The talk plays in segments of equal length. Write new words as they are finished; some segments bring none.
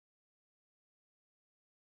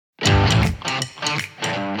Bear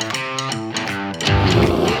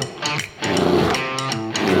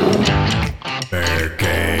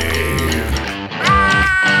Cave.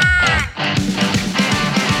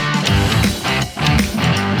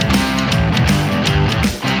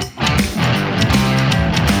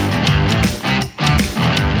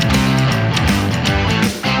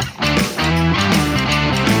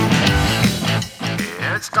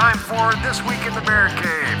 It's time for This Week in the Bear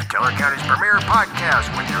Cave, Teller County's premier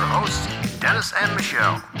podcast with your hosts, Dennis and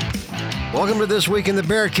Michelle. Welcome to This Week in the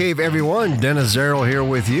Bear Cave, everyone. Dennis Zerl here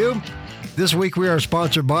with you. This week we are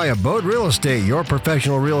sponsored by Abode Real Estate, your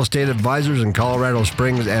professional real estate advisors in Colorado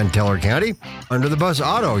Springs and Teller County. Under the Bus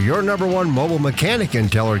Auto, your number one mobile mechanic in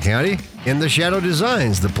Teller County. In the Shadow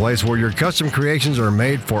Designs, the place where your custom creations are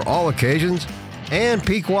made for all occasions. And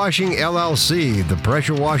Peak Washing LLC, the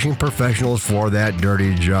pressure washing professionals for that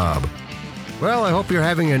dirty job. Well, I hope you're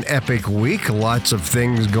having an epic week. Lots of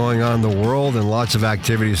things going on in the world and lots of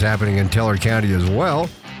activities happening in Teller County as well.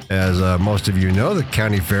 As most of you know, the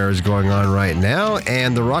county fair is going on right now,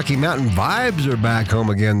 and the Rocky Mountain Vibes are back home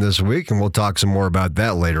again this week, and we'll talk some more about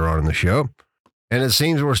that later on in the show. And it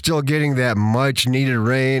seems we're still getting that much-needed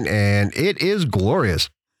rain, and it is glorious.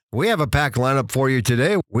 We have a packed lineup for you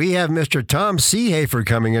today. We have Mr. Tom Seehafer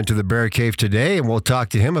coming into the Bear Cave today, and we'll talk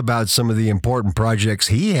to him about some of the important projects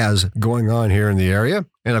he has going on here in the area.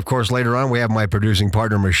 And of course, later on, we have my producing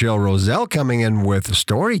partner, Michelle Roselle, coming in with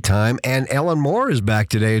story time, and Ellen Moore is back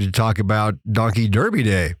today to talk about Donkey Derby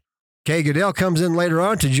Day. Kay Goodell comes in later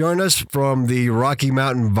on to join us from the Rocky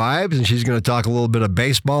Mountain Vibes, and she's going to talk a little bit of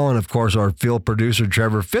baseball, and of course, our field producer,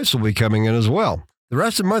 Trevor Fitz, will be coming in as well. The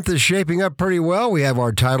rest of the month is shaping up pretty well. We have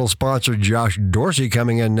our title sponsor, Josh Dorsey,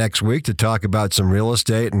 coming in next week to talk about some real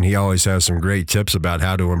estate, and he always has some great tips about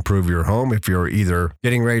how to improve your home if you're either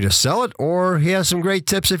getting ready to sell it, or he has some great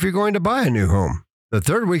tips if you're going to buy a new home. The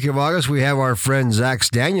third week of August, we have our friend Zach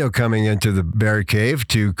Staniel coming into the Bear Cave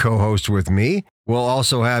to co-host with me. We'll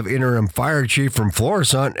also have interim fire chief from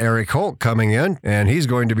Florissant, Eric Holt, coming in, and he's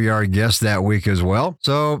going to be our guest that week as well.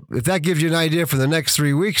 So if that gives you an idea for the next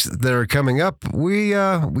 3 weeks that are coming up, we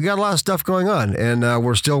got a lot of stuff going on, and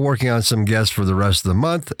we're still working on some guests for the rest of the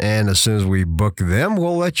month, and as soon as we book them,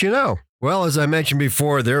 we'll let you know. Well, as I mentioned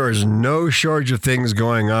before, there is no shortage of things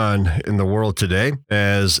going on in the world today.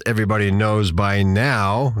 As everybody knows by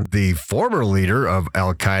now, the former leader of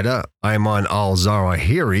Al-Qaeda, Ayman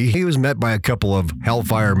al-Zawahiri, he was met by a couple of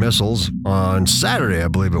Hellfire missiles on Saturday, I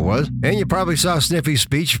believe it was. And you probably saw Sniffy's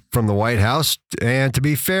speech from the White House. And to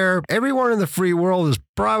be fair, everyone in the free world is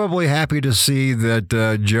probably happy to see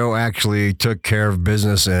that Joe actually took care of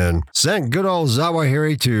business and sent good old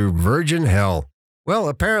Zawahiri to virgin hell. Well,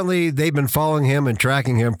 apparently they've been following him and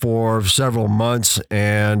tracking him for several months,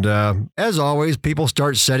 and as always, people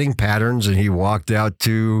start setting patterns, and he walked out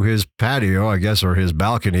to his patio, I guess, or his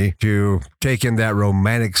balcony, to take in that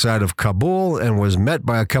romantic side of Kabul, and was met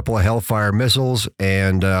by a couple of Hellfire missiles,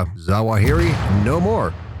 and Zawahiri, no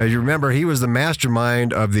more. As you remember, he was the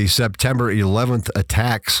mastermind of the September 11th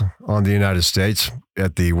attacks on the United States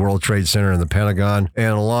at the World Trade Center and the Pentagon,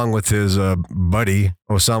 and along with his buddy,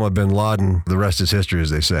 Osama bin Laden, the rest is history, as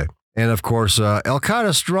they say. And of course,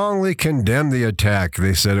 Al-Qaeda strongly condemned the attack.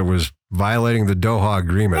 They said it was violating the Doha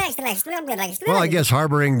Agreement. Well, I guess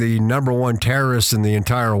harboring the number one terrorist in the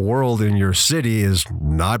entire world in your city is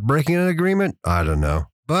not breaking an agreement? I don't know.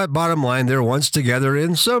 But bottom line, they're once together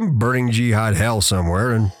in some burning jihad hell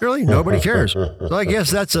somewhere, and really nobody cares. So I guess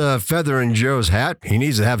that's a feather in Joe's hat. He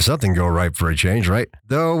needs to have something go right for a change, right?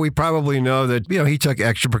 Though we probably know that, he took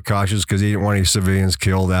extra precautions because he didn't want any civilians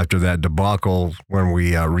killed after that debacle when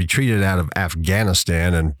we retreated out of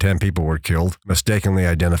Afghanistan and 10 people were killed, mistakenly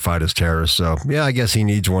identified as terrorists. So yeah, I guess he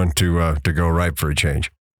needs one to go right for a change.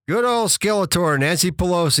 Good old Skeletor Nancy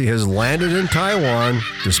Pelosi has landed in Taiwan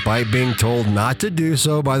despite being told not to do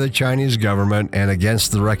so by the Chinese government and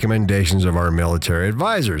against the recommendations of our military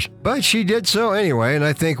advisors. But she did so anyway, and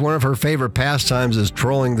I think one of her favorite pastimes is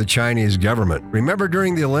trolling the Chinese government. Remember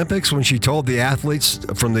during the Olympics when she told the athletes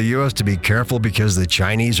from the U.S. to be careful because the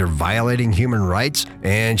Chinese are violating human rights,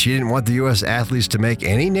 and she didn't want the U.S. athletes to make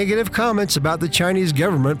any negative comments about the Chinese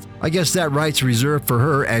government? I guess that right's reserved for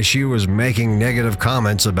her as she was making negative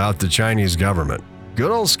comments about the Chinese government. Good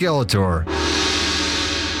old Skeletor.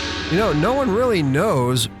 No one really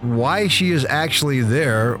knows why she is actually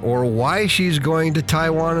there or why she's going to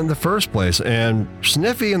Taiwan in the first place, and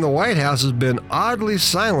Sniffy in the White House has been oddly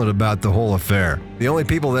silent about the whole affair. The only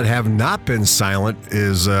people that have not been silent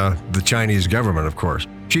is the Chinese government, of course.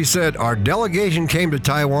 She said, "Our delegation came to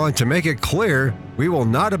Taiwan to make it clear we We will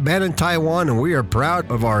not abandon Taiwan, and we are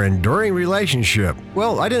proud of our enduring relationship.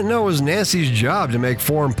 Well, I didn't know it was Nancy's job to make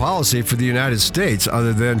foreign policy for the United States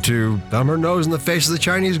other than to thumb her nose in the face of the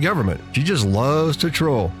Chinese government. She just loves to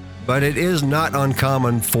troll. But it is not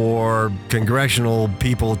uncommon for congressional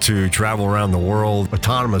people to travel around the world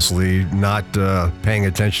autonomously, not paying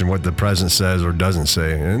attention to what the president says or doesn't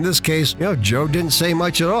say. And in this case, Joe didn't say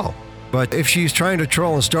much at all. But if she's trying to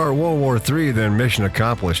troll and start World War III, then mission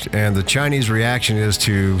accomplished. And the Chinese reaction is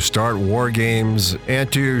to start war games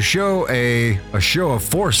and to show a show of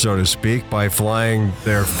force, so to speak, by flying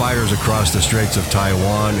their fighters across the Straits of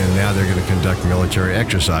Taiwan. And now they're going to conduct military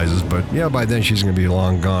exercises. But by then she's going to be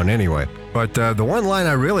long gone anyway. But the one line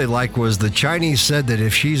I really liked was the Chinese said that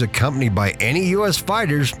if she's accompanied by any U.S.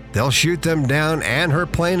 fighters, they'll shoot them down and her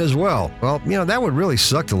plane as well. Well, that would really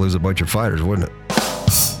suck to lose a bunch of fighters, wouldn't it?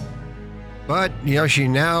 But, she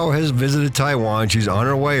now has visited Taiwan. She's on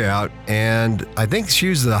her way out, and I think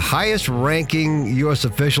she's the highest-ranking U.S.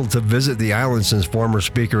 official to visit the island since former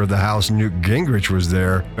Speaker of the House Newt Gingrich was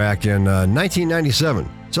there back in 1997.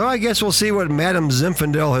 So I guess we'll see what Madame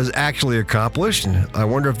Zinfandel has actually accomplished. I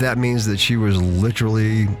wonder if that means that she was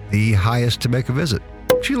literally the highest to make a visit.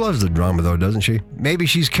 She loves the drama, though, doesn't she? Maybe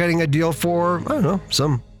she's cutting a deal for, I don't know,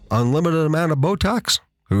 some unlimited amount of Botox?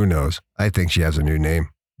 Who knows? I think she has a new name.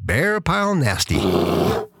 Bear Pile Nasty.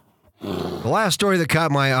 The last story that caught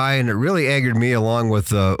my eye, and it really angered me along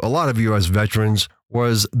with a lot of U.S. veterans,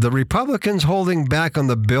 was the Republicans holding back on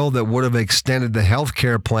the bill that would have extended the health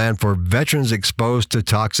care plan for veterans exposed to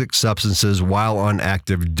toxic substances while on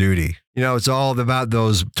active duty. It's all about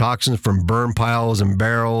those toxins from burn piles and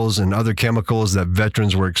barrels and other chemicals that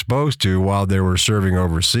veterans were exposed to while they were serving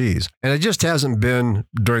overseas. And it just hasn't been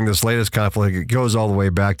during this latest conflict. It goes all the way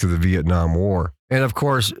back to the Vietnam War. And of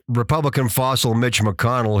course, Republican fossil Mitch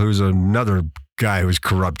McConnell, who's another guy who's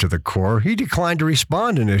corrupt to the core, he declined to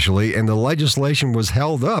respond initially, and the legislation was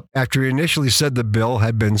held up after he initially said the bill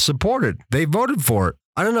had been supported. They voted for it.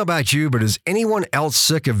 I don't know about you, but is anyone else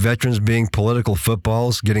sick of veterans being political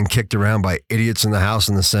footballs, getting kicked around by idiots in the House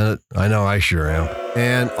and the Senate? I know I sure am.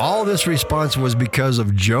 And all this response was because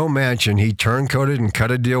of Joe Manchin. He turncoated and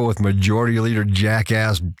cut a deal with Majority Leader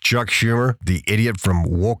jackass Chuck Schumer, the idiot from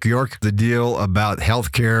Woke York. The deal about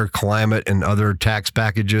healthcare, climate, and other tax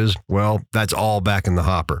packages, well, that's all back in the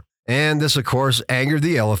hopper. And this, of course, angered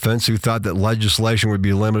the elephants who thought that legislation would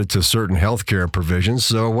be limited to certain healthcare provisions.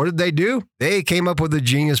 So what did they do? They came up with a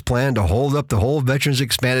genius plan to hold up the whole Veterans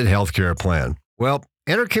Expanded Healthcare Plan. Well,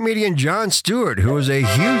 enter comedian Jon Stewart, who is a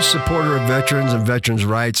huge supporter of veterans and veterans'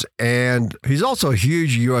 rights, and he's also a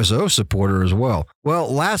huge USO supporter as well.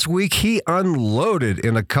 Well, last week he unloaded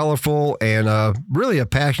in a colorful and really a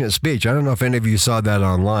passionate speech. I don't know if any of you saw that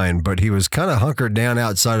online, but he was kind of hunkered down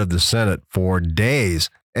outside of the Senate for days,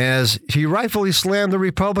 as he rightfully slammed the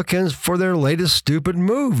Republicans for their latest stupid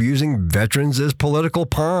move, using veterans as political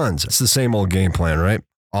pawns. It's the same old game plan, right?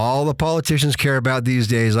 All the politicians care about these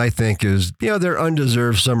days, I think, is, their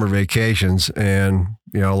undeserved summer vacations and,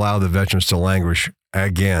 allow the veterans to languish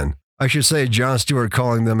again. I should say Jon Stewart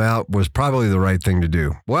calling them out was probably the right thing to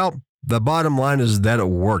do. Well, the bottom line is that it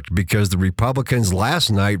worked because the Republicans last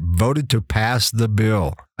night voted to pass the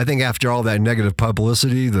bill. I think after all that negative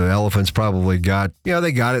publicity, the elephants probably got,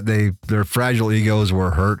 they got it. Their fragile egos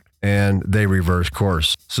were hurt and they reversed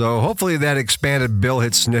course. So hopefully that expanded bill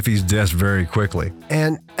hits Sniffy's desk very quickly.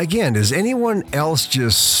 And again, is anyone else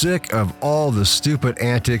just sick of all the stupid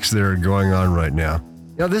antics that are going on right now?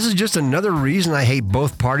 This is just another reason I hate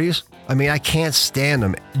both parties. I can't stand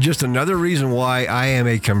them. Just another reason why I am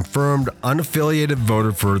a confirmed unaffiliated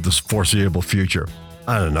voter for the foreseeable future.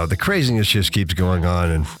 I don't know. The craziness just keeps going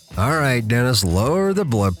on. And all right, Dennis, lower the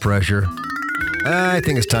blood pressure. I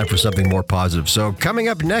think it's time for something more positive. So coming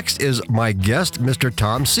up next is my guest, Mr.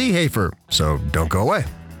 Tom Seehafer. So don't go away.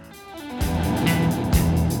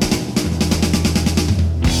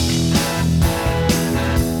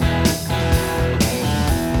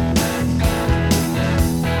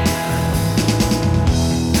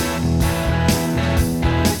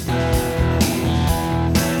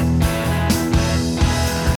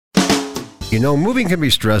 Moving can be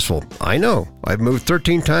stressful. I know. I've moved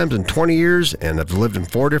 13 times in 20 years, and I've lived in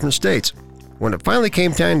 4 different states. When it finally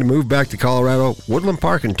came time to move back to Colorado, Woodland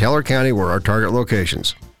Park and Teller County were our target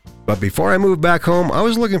locations. But before I moved back home, I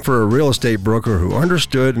was looking for a real estate broker who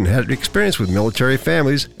understood and had experience with military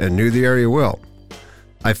families and knew the area well.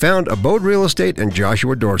 I found Abode Real Estate and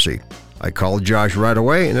Joshua Dorsey. I called Josh right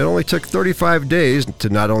away, and it only took 35 days to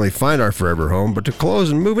not only find our forever home, but to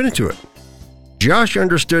close and move into it. Josh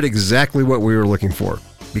understood exactly what we were looking for,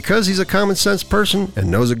 because he's a common sense person and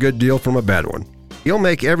knows a good deal from a bad one. He'll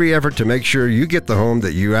make every effort to make sure you get the home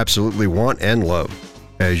that you absolutely want and love.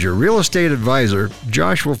 As your real estate advisor,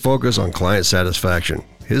 Josh will focus on client satisfaction.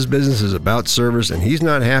 His business is about service, and he's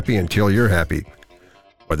not happy until you're happy.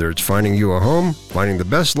 Whether it's finding you a home, finding the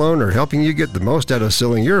best loan, or helping you get the most out of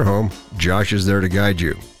selling your home, Josh is there to guide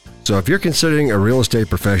you. So if you're considering a real estate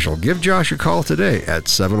professional, give Josh a call today at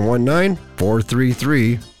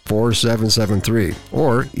 719-433-4773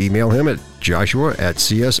 or email him at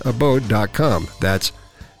joshua@csabode.com. That's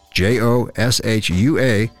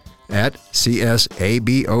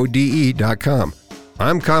JOSHUA@CSABODE.com.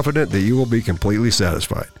 I'm confident that you will be completely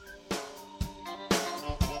satisfied.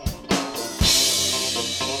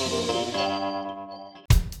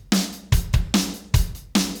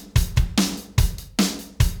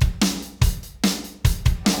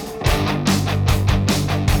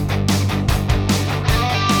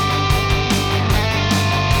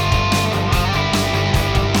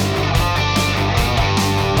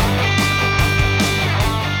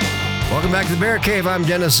 Welcome back to the Bear Cave. I'm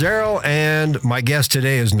Dennis Zarrow, and my guest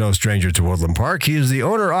today is no stranger to Woodland Park. He is the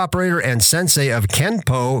owner, operator, and sensei of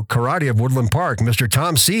Kenpo Karate of Woodland Park, Mr.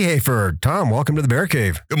 Tom Seehafer. Tom, welcome to the Bear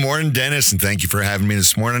Cave. Good morning, Dennis, and thank you for having me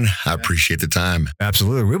this morning. I appreciate the time.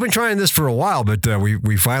 Absolutely. We've been trying this for a while, but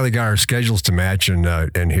we finally got our schedules to match,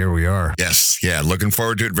 and here we are. Yes. Yeah. Looking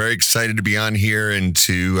forward to it. Very excited to be on here and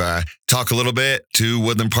to talk a little bit to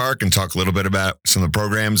Woodland Park and talk a little bit about some of the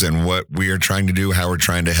programs and what we are trying to do, how we're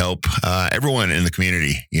trying to help everyone in the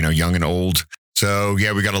community, young and old. So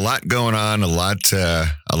yeah, we got a lot going on, a lot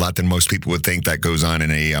than most people would think that goes on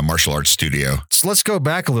in a martial arts studio. So let's go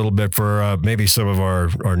back a little bit for maybe some of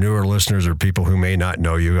our newer listeners or people who may not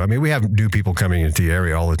know you. I mean, we have new people coming into the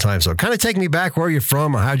area all the time. So kind of take me back where you're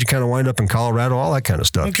from, how'd you kind of wind up in Colorado, all that kind of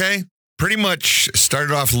stuff. Okay. Pretty much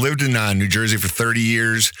started off, lived in New Jersey for 30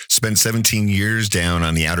 years, spent 17 years down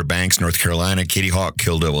on the Outer Banks, North Carolina, Kitty Hawk,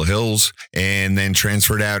 Kill Devil Hills, and then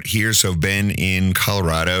transferred out here. So I've been in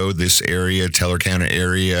Colorado, this area, Teller County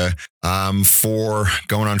area, for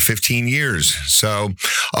going on 15 years. So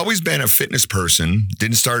always been a fitness person.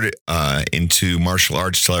 Didn't start into martial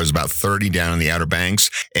arts till I was about 30 down in the Outer Banks.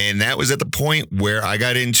 And that was at the point where I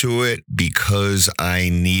got into it because I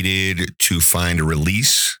needed to find a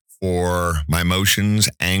release for my emotions,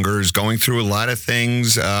 angers, going through a lot of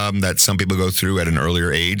things that some people go through at an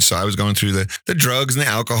earlier age. So I was going through the drugs and the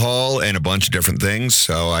alcohol and a bunch of different things.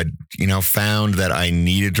 So I, found that I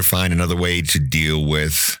needed to find another way to deal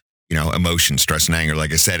with, emotion, stress, and anger,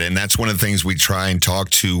 like I said. And that's one of the things we try and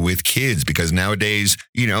talk to with kids, because nowadays,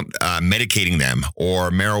 medicating them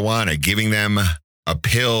or marijuana, giving them a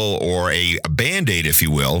pill or a Band-Aid, if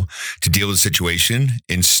you will, to deal with the situation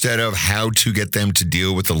instead of how to get them to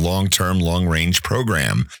deal with the long-term, long-range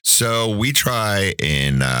program. So we try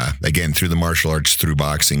and, again, through the martial arts, through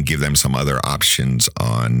boxing, give them some other options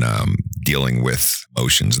on dealing with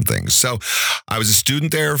emotions and things. So I was a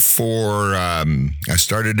student there for, I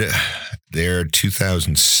started there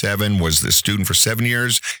 2007, was the student for 7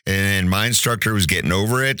 years, and my instructor was getting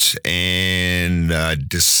over it and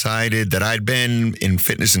decided that I'd been in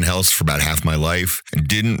fitness and health for about half my life and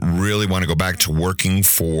didn't really want to go back to working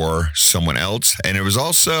for someone else. And it was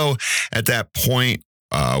also at that point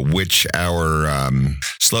which our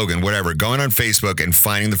slogan, whatever, going on Facebook and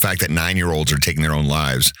finding the fact that 9-year-olds are taking their own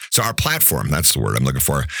lives. So our platform, that's the word I'm looking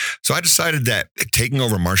for. So I decided that taking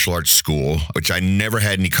over martial arts school, which I never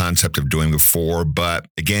had any concept of doing before, but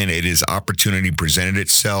again, it is opportunity presented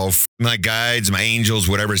itself. My guides, my angels,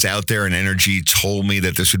 whatever's out there in energy told me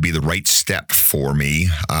that this would be the right step for me.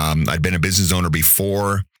 I'd been a business owner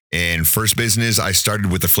before. And first business, I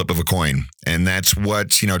started with the flip of a coin. And that's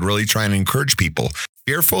what, really trying to encourage people.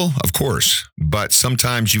 Fearful, of course, but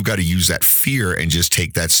sometimes you've got to use that fear and just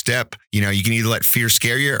take that step. You can either let fear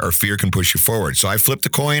scare you or fear can push you forward. So I flipped the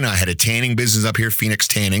coin. I had a tanning business up here, Phoenix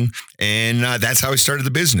Tanning, and that's how I started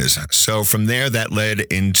the business. So from there, that led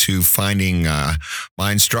into finding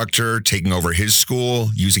my instructor, taking over his school,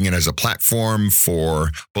 using it as a platform for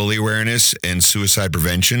bully awareness and suicide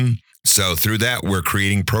prevention. So through that, we're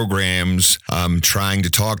creating programs, trying to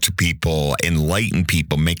talk to people, enlighten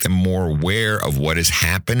people, make them more aware of what is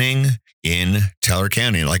happening in Teller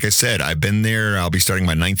County. Like I said, I've been there. I'll be starting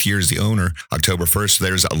my 9th year as the owner, October 1st. So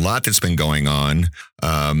there's a lot that's been going on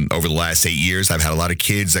over the last 8 years. I've had a lot of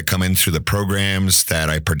kids that come in through the programs that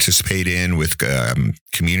I participate in with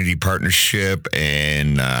community partnership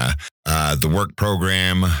and the work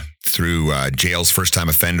program through jails, first-time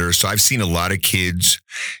offenders. So I've seen a lot of kids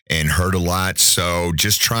and heard a lot. So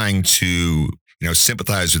just trying to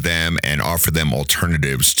sympathize with them and offer them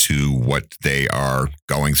alternatives to what they are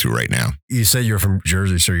going through right now. You say you're from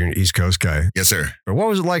Jersey, so you're an East Coast guy. Yes, sir. But what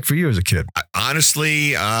was it like for you as a kid?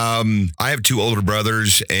 Honestly, I have two older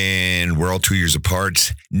brothers and we're all 2 years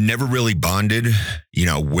apart. Never really bonded,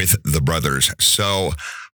 with the brothers. So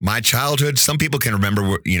my childhood, some people can remember,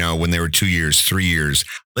 when they were 2 years, 3 years.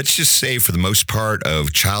 Let's just say for the most part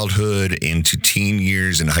of childhood into teen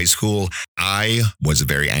years in high school, I was a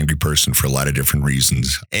very angry person for a lot of different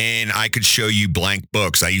reasons. And I could show you blank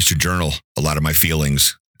books. I used to journal a lot of my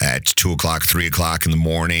feelings at 2 o'clock, 3 o'clock in the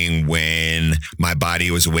morning when my body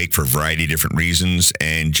was awake for a variety of different reasons,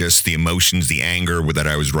 and just the emotions, the anger that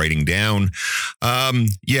I was writing down.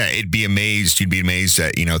 You'd be amazed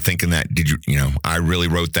at, thinking that, I really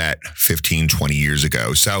wrote that 15, 20 years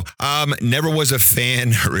ago. So, never was a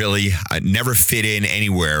fan, really. I never fit in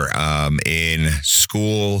anywhere, in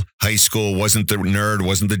school, high school, wasn't the nerd,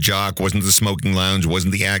 wasn't the jock, wasn't the smoking lounge,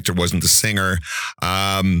 wasn't the actor, wasn't the singer.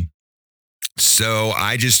 So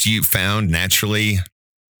you found naturally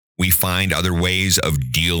we find other ways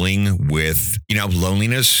of dealing with,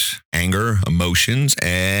 loneliness, anger, emotions.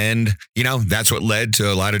 And, that's what led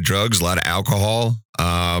to a lot of drugs, a lot of alcohol.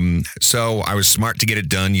 So I was smart to get it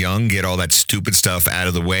done young, get all that stupid stuff out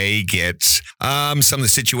of the way, get some of the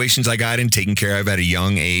situations I got in taken care of at a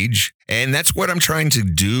young age. And that's what I'm trying to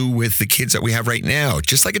do with the kids that we have right now.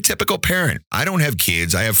 Just like a typical parent. I don't have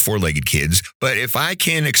kids. I have four-legged kids. But if I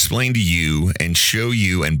can explain to you and show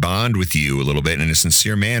you and bond with you a little bit in a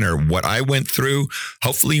sincere manner what I went through,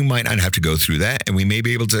 hopefully you might not have to go through that. And we may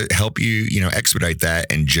be able to help you, expedite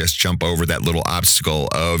that and just jump over that little obstacle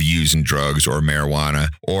of using drugs or marijuana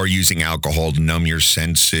or using alcohol to numb your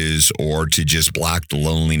senses or to just block the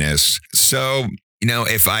loneliness. So,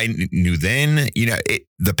 if I knew then,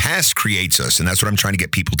 the past creates us. And that's what I'm trying to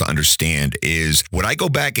get people to understand is, would I go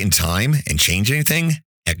back in time and change anything?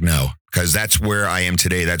 Heck no, because that's where I am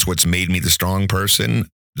today. That's what's made me the strong person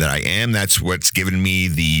that I am. That's what's given me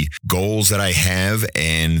the goals that I have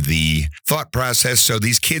and the thought process. So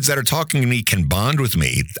these kids that are talking to me can bond with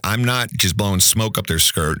me. I'm not just blowing smoke up their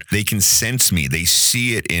skirt. They can sense me. They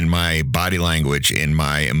see it in my body language, in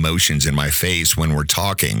my emotions, in my face when we're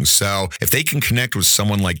talking. So if they can connect with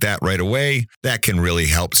someone like that right away, that can really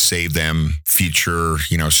help save them future,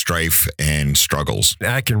 strife and struggles.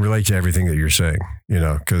 I can relate to everything that you're saying,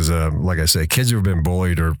 because like I say, kids who have been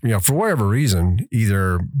bullied or, for whatever reason,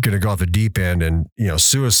 either going to go off the deep end, and,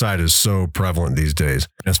 suicide is so prevalent these days,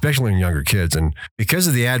 especially in younger kids. And because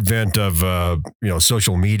of the advent of,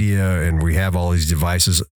 social media, and we have all these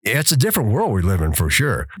devices, it's a different world we live in for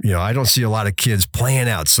sure. I don't see a lot of kids playing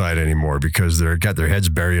outside anymore because they've got their heads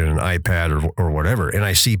buried in an iPad or whatever. And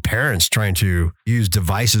I see parents trying to use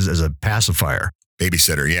devices as a pacifier.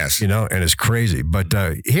 Babysitter, yes. And it's crazy. But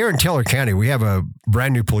here in Teller County, we have a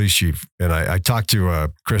brand new police chief. And I talked to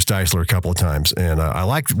Chris Deisler a couple of times, and I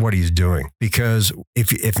like what he's doing, because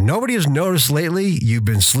if nobody has noticed lately, you've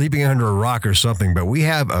been sleeping under a rock or something. But we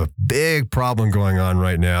have a big problem going on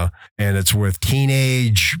right now, and it's with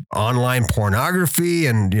teenage online pornography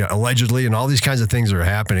and allegedly, and all these kinds of things that are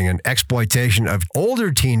happening, and exploitation of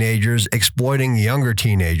older teenagers exploiting younger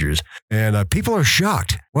teenagers. And people are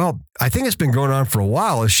shocked. Well, I think it's been going on for a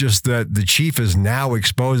while. It's just that the chief is now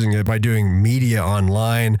exposing it by doing media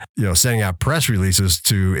online, sending out press releases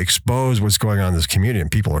to expose what's going on in this community,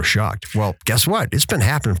 and people are shocked. Well, guess what? It's been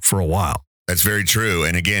happening for a while. That's very true.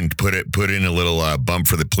 And again, put in a little bump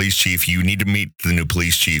for the police chief. You need to meet the new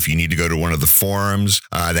police chief. You need to go to one of the forums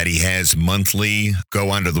that he has monthly. Go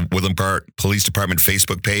onto the Woodland Park Police Department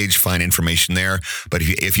Facebook page, find information there. But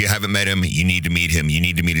if you haven't met him, you need to meet him. You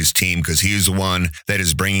need to meet his team, because he is the one that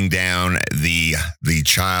is bringing down the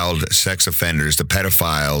child sex offenders, the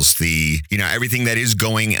pedophiles, everything that is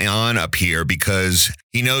going on up here, because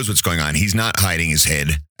he knows what's going on. He's not hiding his head.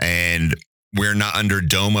 And we're not under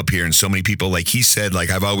dome up here. And so many people, like he said, like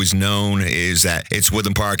I've always known, is that it's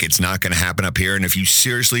Woodland Park. It's not going to happen up here. And if you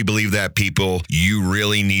seriously believe that, people, you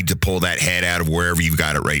really need to pull that head out of wherever you've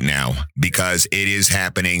got it right now, because it is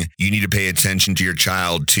happening. You need to pay attention to your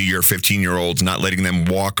child, to your 15-year-olds, not letting them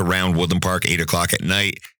walk around Woodland Park 8 o'clock at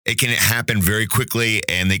night. It can happen very quickly,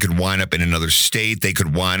 and they could wind up in another state. They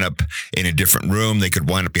could wind up in a different room. They could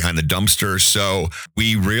wind up behind the dumpster. So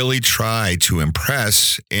we really try to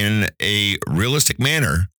impress in a realistic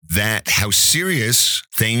manner that how serious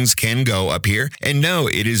things can go up here. And no,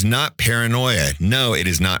 it is not paranoia. No, it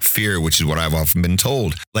is not fear, which is what I've often been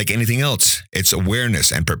told. Like anything else, it's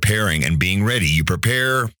awareness and preparing and being ready. You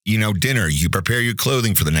prepare, dinner, you prepare your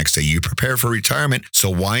clothing for the next day, you prepare for retirement. So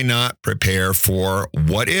why not prepare for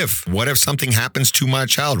what if? What if something happens to my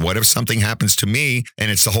child? What if something happens to me?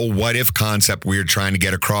 And it's the whole what if concept we're trying to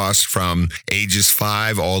get across from ages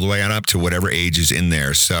 5 all the way on up to whatever age is in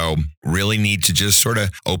there. So really need to just sort of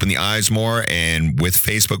open the eyes more. And with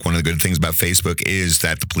Facebook, one of the good things about Facebook is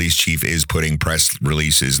that the police chief is putting press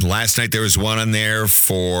releases. Last night, there was one on there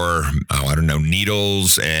for,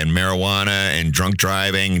 needles and marijuana and drunk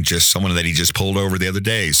driving, just someone that he just pulled over the other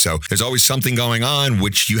day. So there's always something going on,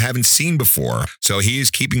 which you haven't seen before. So he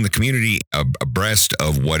is keeping the community abreast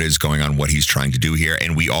of what is going on, what he's trying to do here.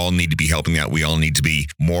 And we all need to be helping out. We all need to be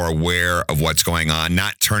more aware of what's going on,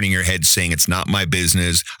 not turning your head saying it's not my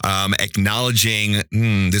business, acknowledging,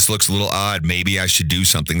 this looks a little odd. Maybe I should do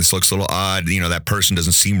something. This looks a little odd. That person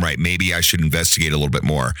doesn't seem right. Maybe I should investigate a little bit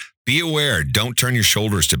more. Be aware. Don't turn your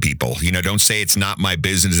shoulders to people. Don't say it's not my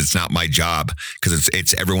business. It's not my job, because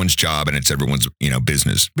it's everyone's job and it's everyone's,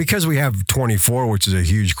 business. Because we have 24, which is a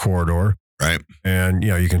huge corridor. Right. And,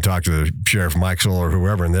 you can talk to the Sheriff Michael or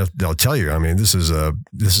whoever, and they'll tell you, this is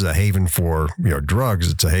a haven for,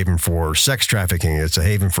 drugs. It's a haven for sex trafficking. It's a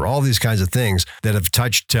haven for all these kinds of things that have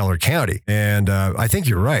touched Teller County. And I think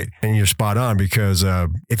you're right. And you're spot on, because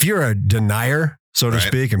if you're a denier, so to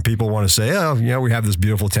speak, and people want to say, we have this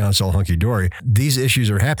beautiful town, it's all hunky-dory. These issues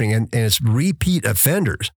are happening, and it's repeat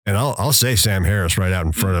offenders. And I'll say Sam Harris right out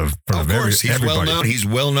in front of everybody. He's well known. He's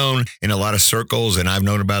well known in a lot of circles, and I've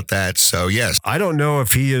known about that. So, yes. I don't know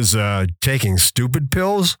if he is taking stupid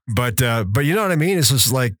pills, but you know what I mean? It's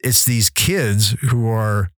just like, it's these kids who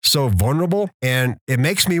are so vulnerable, and it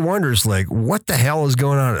makes me wonder, it's like, what the hell is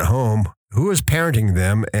going on at home? Who is parenting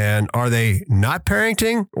them, and are they not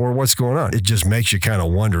parenting, or what's going on? It just makes you kind of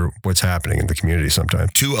wonder what's happening in the community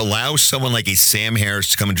sometimes. To allow someone like a Sam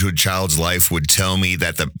Harris to come into a child's life would tell me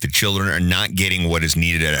that the children are not getting what is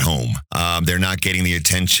needed at home. They're not getting the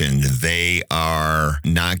attention. They are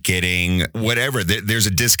not getting whatever. There's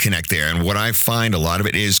a disconnect there. And what I find a lot of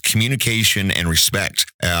it is communication and respect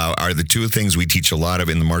are the two things we teach a lot of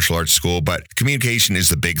in the martial arts school. But communication is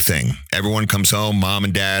the big thing. Everyone comes home, mom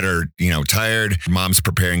and dad are, tired. Mom's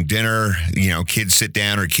preparing dinner. Kids sit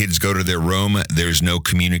down or kids go to their room. There's no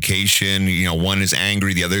communication. One is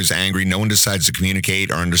angry, the other is angry. No one decides to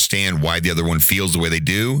communicate or understand why the other one feels the way they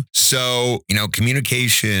do. So,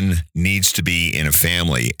 communication needs to be in a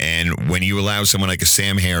family. And when you allow someone like a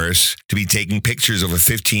Sam Harris to be taking pictures of a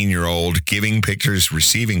 15-year-old, giving pictures,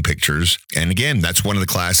 receiving pictures, and again, that's one of the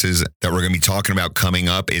classes that we're going to be talking about coming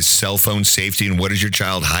up is cell phone safety, and what is your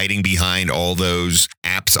child hiding behind all those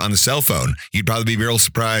apps on the cell phone. You'd probably be real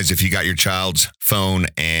surprised if you got your child's phone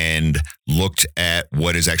and looked at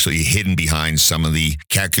what is actually hidden behind some of the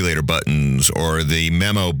calculator buttons or the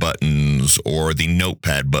memo buttons or the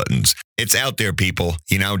notepad buttons. It's out there, people.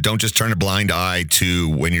 Don't just turn a blind eye to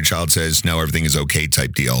when your child says, no, everything is okay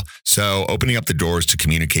type deal. So opening up the doors to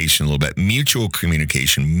communication a little bit, mutual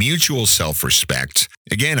communication, mutual self-respect.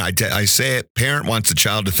 Again, I say it, parent wants the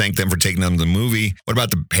child to thank them for taking them to the movie. What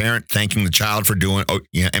about the parent thanking the child for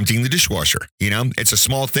emptying the dishwasher? It's a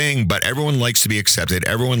small thing, but everyone likes to be accepted.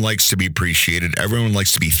 Everyone likes to be appreciated. Everyone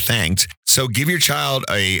likes to be thanked. So give your child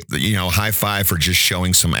a, high five for just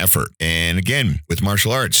showing some effort. And again, with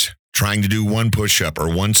martial arts, trying to do one push-up or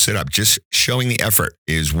one sit-up, just showing the effort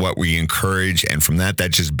is what we encourage. And from that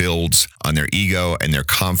just builds on their ego and their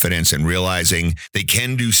confidence and realizing they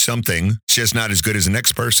can do something. It's just not as good as the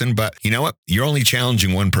next person. But you know what? You're only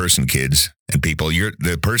challenging one person, kids and people.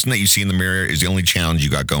 The person that you see in the mirror is the only challenge you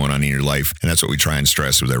got going on in your life. And that's what we try and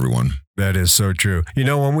stress with everyone. That is so true.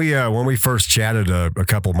 When we first chatted a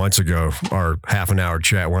couple months ago, our half an hour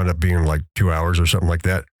chat wound up being like 2 hours or something like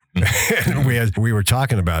that. And we were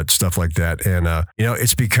talking about stuff like that. And,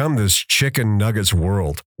 it's become this chicken nuggets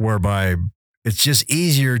world whereby it's just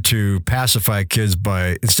easier to pacify kids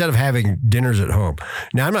instead of having dinners at home.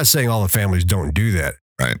 Now, I'm not saying all the families don't do that.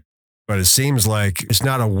 Right. But it seems like it's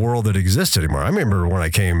not a world that exists anymore. I remember when I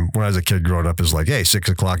was a kid growing up, it's like, hey, 6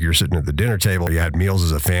 o'clock, you're sitting at the dinner table. You had meals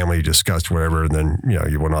as a family, you discussed whatever, and then,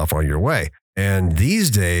 you went off on your way. And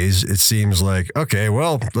these days, it seems like, okay,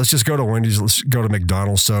 well, let's just go to Wendy's, let's go to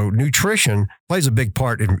McDonald's. So nutrition plays a big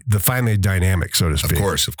part in the family dynamic, so to speak.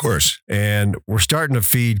 Of course. And we're starting to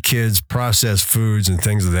feed kids processed foods and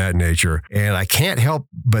things of that nature. And I can't help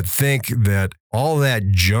but think that all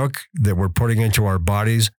that junk that we're putting into our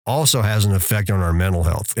bodies also has an effect on our mental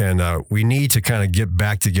health. And we need to kind of get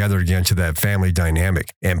back together again to that family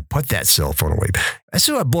dynamic and put that cell phone away. That's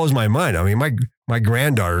what blows my mind. I mean, my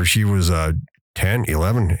granddaughter, she was 10,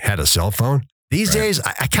 11, had a cell phone. These days,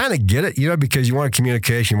 I kind of get it, because you want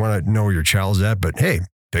communication, you want to know where your child's at, but hey,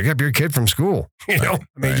 pick up your kid from school,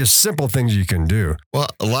 just simple things you can do. Well,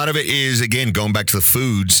 a lot of it is, again, going back to the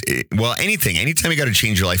foods. Anything, anytime you got to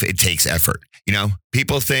change your life, it takes effort.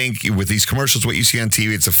 People think with these commercials, what you see on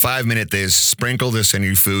TV, it's a 5-minute this, sprinkle this in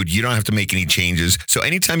your food. You don't have to make any changes. So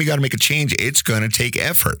anytime you got to make a change, it's going to take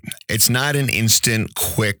effort. It's not an instant,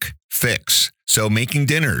 quick fix. So making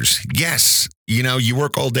dinners, yes, you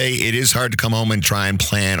work all day. It is hard to come home and try and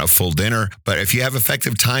plan a full dinner. But if you have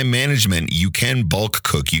effective time management, you can bulk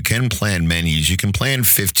cook. You can plan menus. You can plan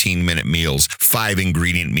 15-minute meals,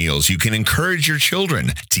 5-ingredient meals. You can encourage your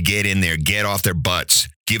children to get in there, get off their butts.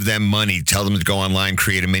 Give them money, tell them to go online,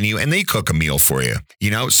 create a menu, and they cook a meal for you.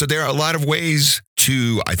 So there are a lot of ways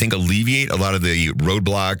to, I think, alleviate a lot of the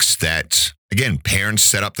roadblocks that, again, parents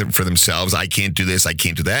set up for themselves. I can't do this. I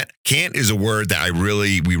can't do that. Can't is a word that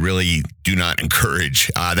we really do not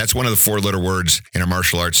encourage. That's one of the 4-letter words in our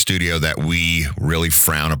martial arts studio that we really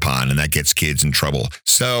frown upon, and that gets kids in trouble.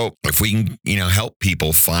 So if we can, help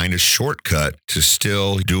people find a shortcut to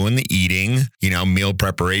still doing the eating, meal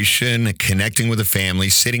preparation, connecting with the family,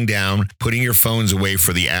 sitting down, putting your phones away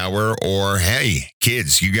for the hour, or hey,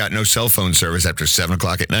 kids, you got no cell phone service after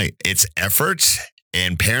 7:00 at night. It's effort.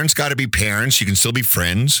 And parents got to be parents. You can still be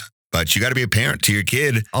friends, but you got to be a parent to your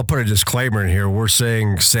kid. I'll put a disclaimer in here. We're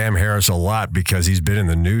saying Sam Harris a lot because he's been in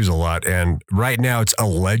the news a lot. And right now it's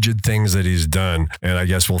alleged things that he's done. And I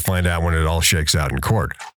guess we'll find out when it all shakes out in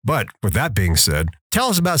court. But with that being said, tell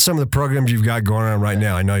us about some of the programs you've got going on right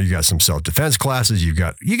now. I know you got some self-defense classes. You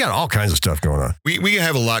got all kinds of stuff going on. We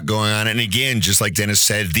have a lot going on. And again, just like Dennis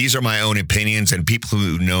said, these are my own opinions, and people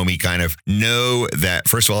who know me kind of know that,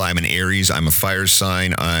 first of all, I'm an Aries. I'm a fire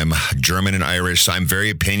sign. I'm German and Irish. So I'm very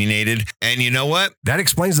opinionated. And you know what? That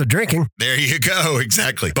explains the drinking. There you go.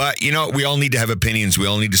 Exactly. But we all need to have opinions. We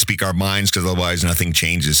all need to speak our minds, because otherwise nothing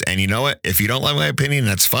changes. And you know what? If you don't like my opinion,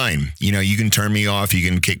 that's fine. You can turn me off. You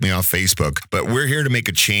can kick me off Facebook. But we're here to make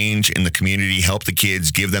a change in the community, help the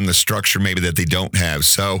kids, give them the structure maybe that they don't have.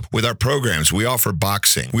 So with our programs, we offer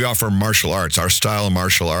boxing. We offer martial arts. Our style of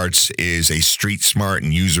martial arts is a street smart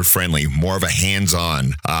and user-friendly, more of a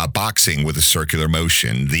hands-on boxing with a circular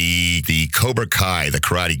motion. The Cobra Kai, the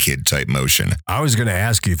Karate Kid type motion. I was going to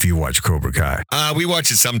ask you if you watch Cobra Kai. We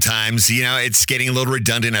watch it sometimes. It's getting a little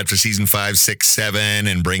redundant after season 5, 6, 7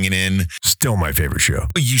 and bringing in. Still my favorite show.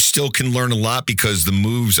 You still can learn a lot because the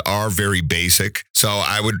moves are very basic. So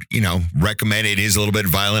I would, recommend it. Is a little bit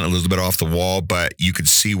violent, a little bit off the wall, but you could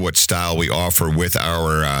see what style we offer with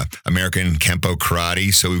our American Kempo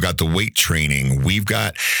Karate. So we've got the weight training.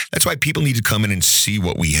 That's why people need to come in and see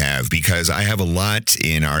what we have, because I have a lot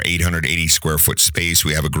in our 880 square foot space.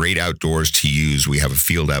 We have a great outdoors to use. We have a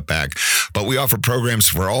field out back, but we offer programs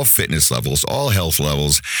for all fitness levels, all health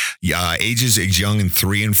levels, ages as young as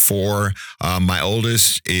 3 and 4. My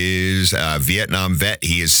oldest is a Vietnam vet.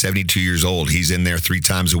 He is 72 years old. He's in there 3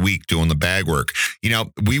 times a week doing the bag work.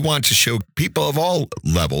 We want to show people of all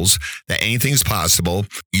levels that anything's possible.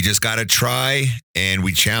 You just got to try, and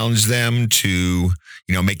we challenge them to,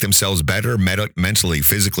 make themselves better mentally,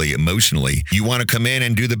 physically, emotionally. You want to come in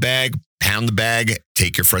and do the bag, pound the bag,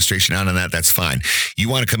 take your frustration out on that, that's fine. You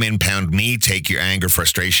want to come in, pound me, take your anger,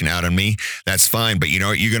 frustration out on me, that's fine. But you know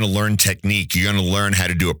what? You're going to learn technique. You're going to learn how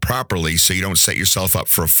to do it properly so you don't set yourself up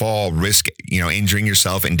for a fall, risk, injuring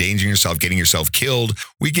yourself, endangering yourself, getting yourself killed.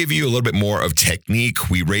 We give you a little bit more of technique.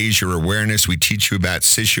 We raise your awareness. We teach you about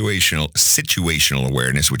situational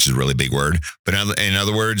awareness, which is a really big word. But in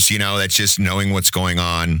other words, that's just knowing what's going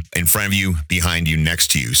on in front of you, behind you,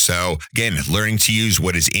 next to you. So again, learning to use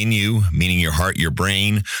what is in you, meaning your heart, your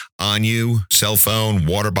brain, on you, cell phone,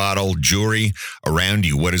 water bottle, jewelry, around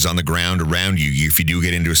you, what is on the ground around you. If you do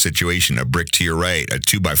get into a situation, a brick to your right, a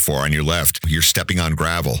 2x4 on your left, you're stepping on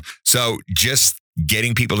gravel. So just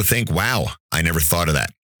getting people to think, wow, I never thought of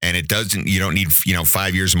that. And you don't need,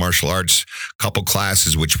 5 years of martial arts, couple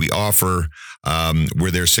classes, which we offer.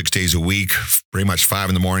 We're there 6 days a week, pretty much 5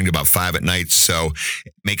 in the morning to about 5 at night. So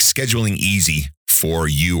make scheduling easy for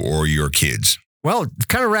you or your kids. Well,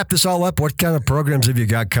 kind of wrap this all up. What kind of programs have you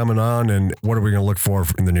got coming on, and what are we going to look for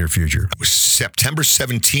in the near future? September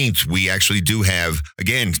 17th, we actually do have,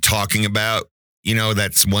 again, talking about,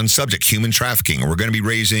 that's one subject, human trafficking. We're going to be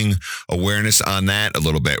raising awareness on that a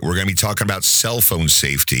little bit. We're going to be talking about cell phone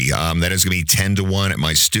safety. That is going to be 10 to 1 at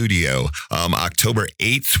my studio. October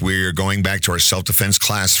 8th, we're going back to our self-defense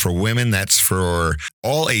class for women. That's for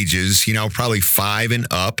all ages, probably 5 and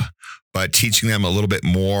up, but teaching them a little bit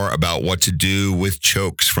more about what to do with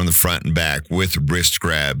chokes from the front and back, with wrist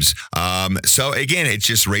grabs. So again, it's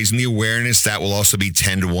just raising the awareness. That will also be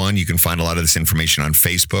 10 to 1. You can find a lot of this information on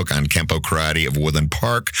Facebook, on Kempo Karate of Woodland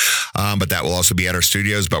Park, but that will also be at our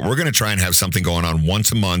studios. But we're going to try and have something going on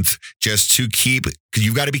once a month just to keep, because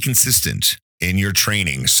you've got to be consistent in your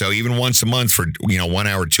training. So even once a month for, 1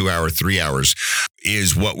 hour, 2 hour, 3 hours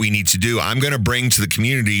is what we need to do. I'm going to bring to the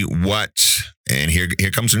community and here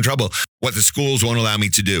comes some trouble, what the schools won't allow me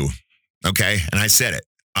to do. Okay. And I said it.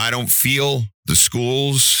 I don't feel the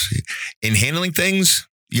schools in handling things.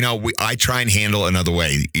 I try and handle another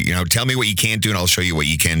way. Tell me what you can't do and I'll show you what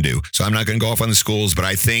you can do. So I'm not going to go off on the schools, but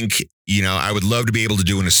I think, I would love to be able to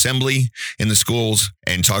do an assembly in the schools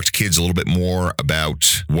and talk to kids a little bit more about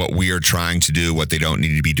what we are trying to do, what they don't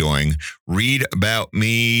need to be doing. Read about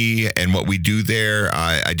me and what we do there.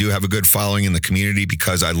 I do have a good following in the community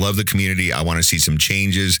because I love the community. I want to see some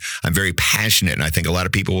changes. I'm very passionate. And I think a lot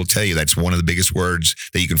of people will tell you that's one of the biggest words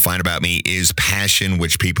that you can find about me is passion,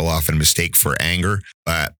 which people often mistake for anger.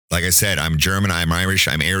 But like I said, I'm German, I'm Irish,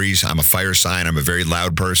 I'm Aries, I'm a fire sign, I'm a very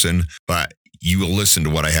loud person, but you will listen to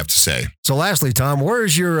what I have to say. So lastly, Tom, where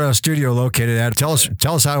is your studio located at? Tell us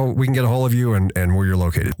how we can get a hold of you and where you're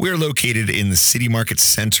located. We're located in the City Market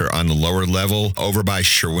Center on the lower level over by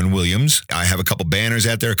Sherwin-Williams. I have a couple banners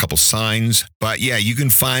out there, a couple signs. But yeah, you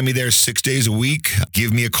can find me there 6 days a week.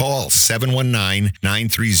 Give me a call,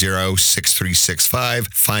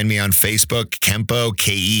 719-930-6365. Find me on Facebook, Kempo,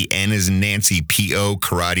 K-E-N as in Nancy, P-O,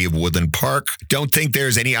 Karate of Woodland Park. Don't think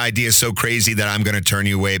there's any idea so crazy that I'm going to turn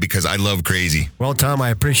you away because I love crazy. Well, Tom, I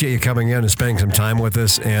appreciate you coming in and spending some time with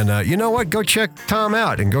us. And you know what? Go check Tom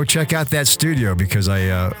out and go check out that studio because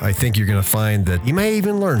I think you're going to find that you may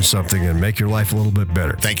even learn something and make your life a little bit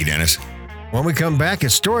better. Thank you, Dennis. When we come back,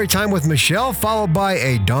 it's story time with Michelle, followed by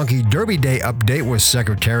a Donkey Derby Day update with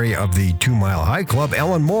Secretary of the 2 Mile High Club,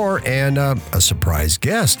 Ellen Moore, and a surprise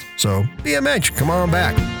guest. So be a mensch. Come on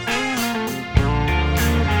back.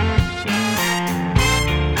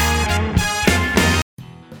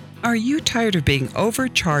 Are you tired of being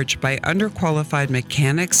overcharged by underqualified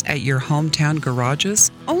mechanics at your hometown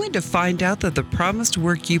garages, only to find out that the promised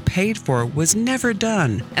work you paid for was never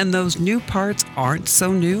done and those new parts aren't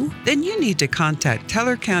so new? Then you need to contact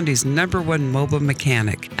Teller County's #1 mobile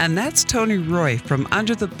mechanic, and that's Tony Roy from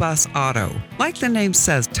Under the Bus Auto. Like the name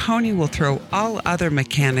says, Tony will throw all other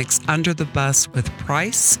mechanics under the bus with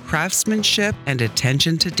price, craftsmanship, and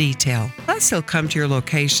attention to detail. Plus, he'll come to your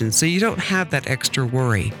location so you don't have that extra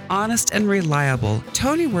worry. Honest and reliable,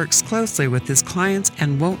 Tony works closely with his clients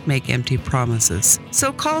and won't make empty promises.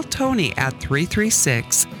 So call Tony at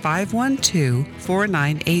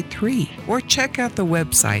 336-512-4983 or check out the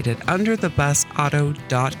website at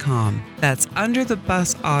underthebusauto.com. That's Under the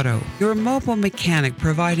Bus Auto, your mobile mechanic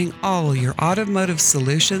providing all your automotive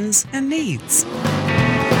solutions and needs.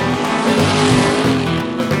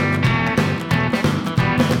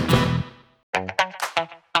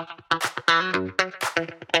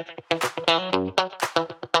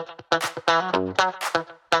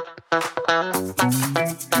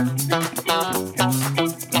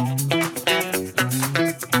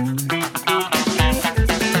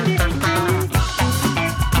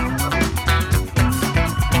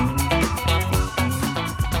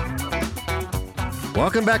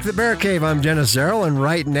 Welcome back to the Bear Cave. I'm Dennis Zarrell, and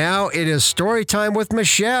right now it is story time with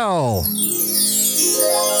Michelle.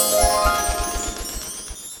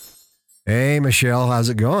 Hey, Michelle, how's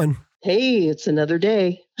it going? Hey, it's another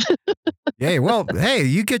day. Hey, well, hey,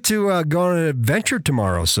 you get to go on an adventure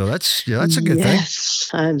tomorrow, so that's a good thing. Yes,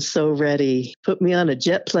 I'm so ready. Put me on a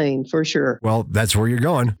jet plane for sure. Well, that's where you're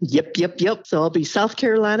going. Yep. So I'll be South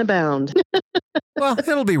Carolina bound. Well,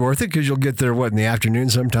 it'll be worth it because you'll get there, in the afternoon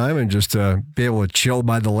sometime and just be able to chill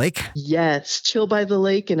by the lake? Yes, chill by the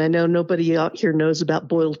lake. And I know nobody out here knows about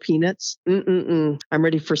boiled peanuts. I'm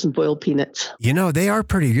ready for some boiled peanuts. You know, they are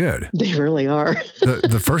pretty good. They really are.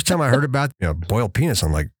 The first time I heard about boiled peanuts,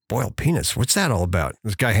 I'm like, boiled peanuts. What's that all about?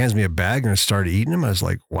 This guy hands me a bag and I started eating them. I was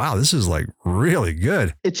like, wow, this is like really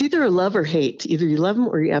good. It's either a love or hate. Either you love them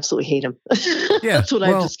or you absolutely hate them. Yeah, That's what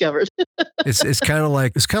I've discovered. It's kind of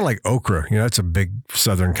like okra. You know, it's a big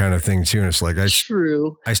Southern kind of thing too. And it's like,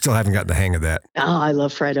 True. I still haven't gotten the hang of that. Oh, I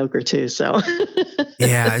love fried okra too. So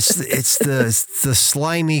yeah, it's the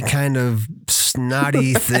slimy kind of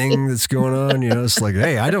snotty thing that's going on. You know, it's like,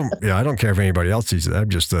 hey, I don't care if anybody else eats it. I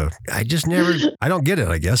don't get it.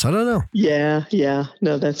 I guess I don't know. Yeah.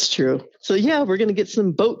 No, that's true. So yeah, we're gonna get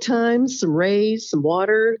some boat times, some rays, some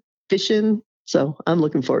water, fishing. So I'm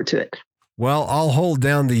looking forward to it. Well, I'll hold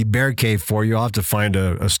down the bear cave for you. I'll have to find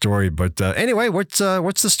a story. But anyway, what's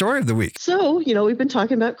the story of the week? So, we've been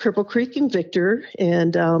talking about Cripple Creek and Victor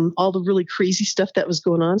and all the really crazy stuff that was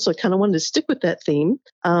going on. So I kind of wanted to stick with that theme.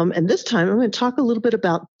 And this time I'm going to talk a little bit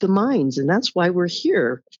about the mines. And that's why we're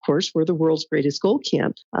here. Of course, we're the world's greatest gold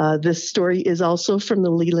camp. This story is also from the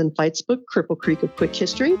Leland Feits book, Cripple Creek, A Quick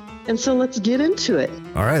History. And so let's get into it.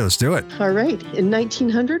 All right, let's do it. All right. In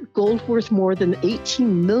 1900, gold worth more than $18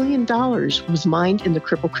 million was mined in the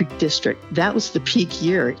Cripple Creek district. That was the peak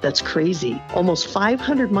year. That's crazy. Almost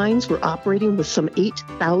 500 mines were operating with some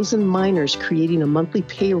 8,000 miners creating a monthly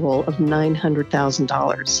payroll of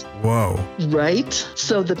 $900,000. Whoa. Right?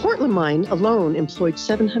 So the Portland mine alone employed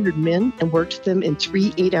 700 men and worked them in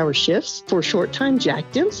 3 8-hour shifts. For a short time, Jack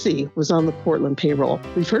Dempsey was on the Portland payroll.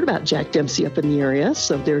 We've heard about Jack Dempsey up in the area,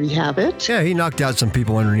 so there you have it. Yeah, he knocked out some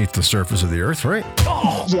people underneath the surface of the earth, right?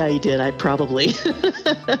 Yeah, he did. I probably.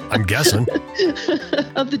 I'm guessing.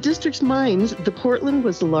 Of the district's mines, the Portland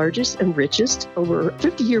was the largest and richest. Over a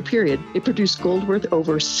 50-year period, it produced gold worth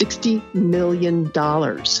over $60 million.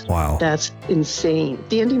 Wow. That's insane.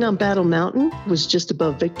 Standing on Battle Mountain was just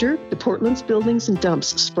above Victor. The Portland's buildings and dumps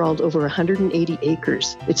sprawled over 180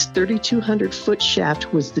 acres. Its 3,200-foot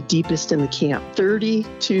shaft was the deepest in the camp.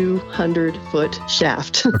 3,200-foot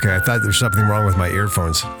shaft. Okay, I thought there's something wrong with my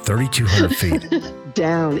earphones. 3,200 feet.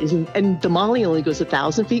 Down. And the Molly only goes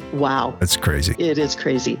 1,000 feet. Wow. That's crazy. It is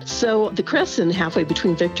crazy. So the Crescent, halfway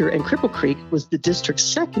between Victor and Cripple Creek, was the district's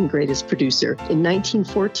second greatest producer. In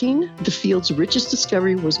 1914, the field's richest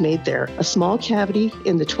discovery was made there. A small cavity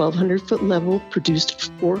in the 1,200-foot level produced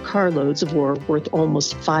 4 carloads of ore worth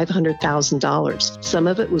almost $500,000. Some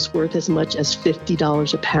of it was worth as much as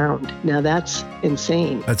 $50 a pound. Now that's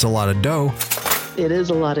insane. That's a lot of dough. It is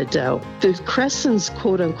a lot of dough. The Crescent's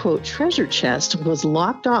quote-unquote treasure chest was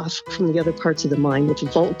locked off from the other parts of the mine with a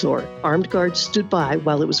vault door. Armed guards stood by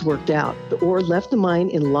while it was worked out. The ore left the mine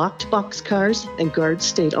in locked boxcars, and guards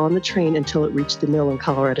stayed on the train until it reached the mill in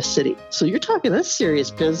Colorado City. So you're talking, that's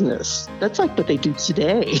serious business. That's like what they do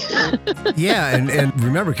today. Yeah, and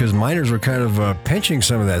remember, because miners were kind of pinching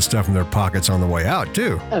some of that stuff in their pockets on the way out,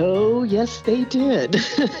 too. Oh, yes, they did.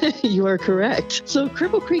 You are correct. So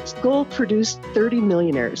Cripple Creek's gold produced 30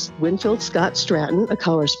 millionaires. Winfield Scott Stratton, a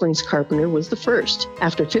Colorado Springs carpenter, was the first.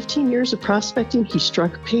 After 15 years of prospecting, he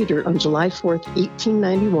struck pay dirt on July 4th,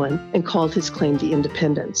 1891, and called his claim to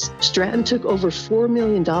independence. Stratton took over $4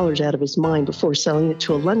 million out of his mine before selling it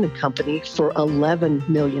to a London company for $11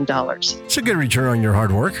 million. It's a good return on your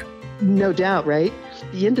hard work. No doubt, right?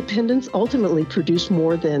 The Independence ultimately produced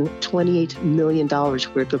more than $28 million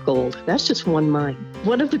worth of gold. That's just one mine.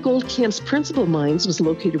 One of the gold camp's principal mines was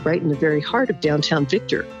located right in the very heart of downtown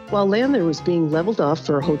Victor. While land there was being leveled off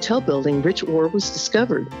for a hotel building, rich ore was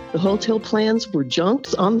discovered. The hotel plans were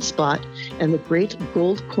junked on the spot, and the great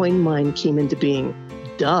gold coin mine came into being.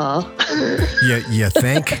 Duh. You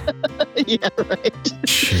think? Yeah, right.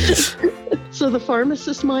 Jeez. So the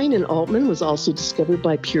pharmacist mine in Altman was also discovered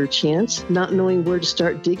by pure chance. Not knowing where to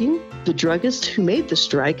start digging, the druggist who made the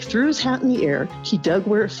strike threw his hat in the air. He dug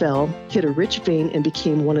where it fell, hit a rich vein, and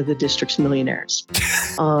became one of the district's millionaires.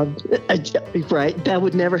 Right? That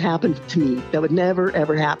would never happen to me. That would never,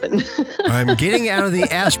 ever happen. I'm getting out of the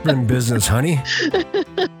aspirin business, honey.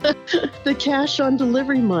 The cash on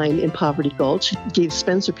delivery mine in Poverty Gulch gave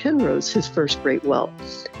Spencer Penrose his first great wealth.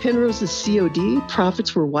 Penrose's COD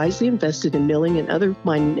profits were wisely invested in milling and other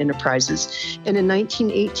mining enterprises, and in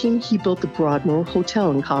 1918 he built the Broadmoor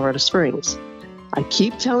Hotel in Colorado Springs. I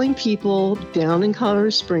keep telling people down in Colorado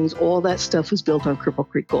Springs, all that stuff was built on Cripple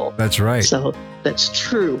Creek gold. That's right. So that's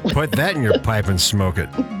true. Put that in your pipe and smoke it.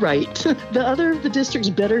 Right. The other of the district's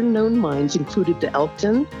better-known mines included the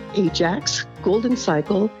Elkton, Ajax, Golden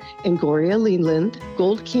Cycle, Angoria Leland,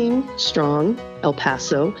 Gold King, Strong, El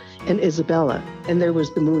Paso, and Isabella. And there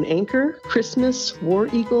was the Moon Anchor, Christmas, War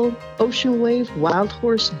Eagle, Ocean Wave, Wild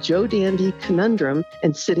Horse, Joe Dandy, Conundrum,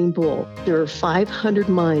 and Sitting Bull. There are 500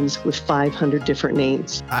 mines with 500 different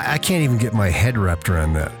names. I can't even get my head wrapped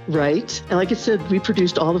around that. Right. And like I said, we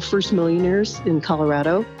produced all the first millionaires in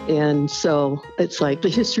Colorado. And so it's like the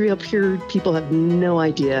history up here, people have no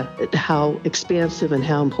idea how expansive and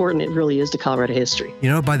how important it really is to Colorado history. You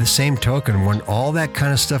know, by the same token, when all that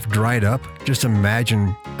kind of stuff dried up, just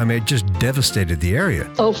imagine, I mean, it just devastated the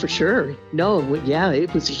area. Oh, for sure. No, yeah,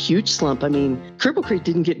 it was a huge slump. I mean, Cripple Creek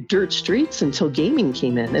didn't get dirt streets until gaming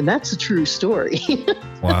came in, and that's a true story.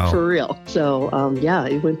 Wow. For real. So, yeah,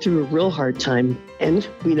 it went through a real hard time. And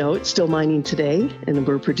we know it's still mining today, and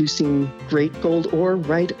we're producing great gold ore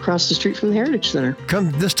right across the street from the Heritage Center.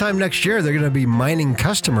 Come this time next year, they're going to be mining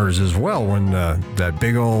customers as well when that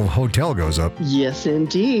big old hotel goes up. Yes,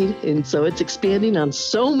 indeed. And so it's expanding on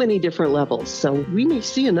so many different levels. So we may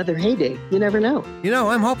see another heyday. You never know. You know,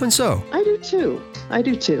 I'm hoping so. I do too. I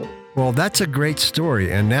do too. Well, that's a great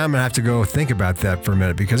story, and now I'm going to have to go think about that for a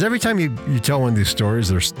minute, because every time you tell one of these stories,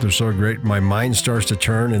 they're so great, my mind starts to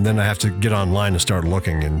turn, and then I have to get online and start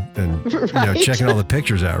looking and Right. checking all the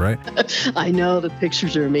pictures out, right? I know the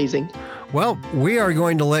pictures are amazing. Well, we are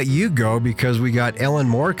going to let you go because we got Ellen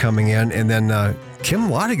Moore coming in, and then Kim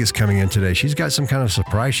Lottig is coming in today. She's got some kind of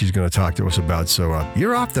surprise she's going to talk to us about. So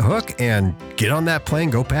you're off the hook, and get on that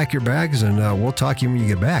plane, go pack your bags, and we'll talk to you when you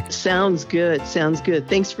get back. Sounds good. Sounds good.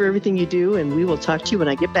 Thanks for everything you do, and we will talk to you when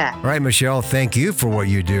I get back. All right, Michelle, thank you for what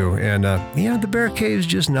you do. And, the Bear Cave is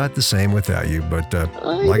just not the same without you. But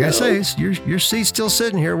like I say, your seat's still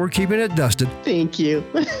sitting here. We're keeping it dusted. Thank you.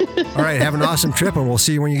 All right, have an awesome trip, and we'll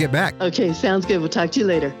see you when you get back. Okay, sounds good. We'll talk to you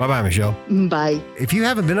later. Bye-bye, Michelle. Bye. If you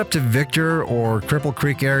haven't been up to Victor or Cripple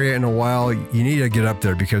Creek area in a while, you need to get up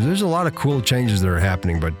there because there's a lot of cool changes that are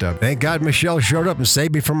happening. But thank God Michelle showed up and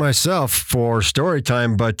saved me from myself for story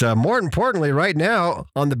time. But more importantly, right now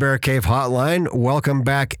on the Bear Cave Hotline, welcome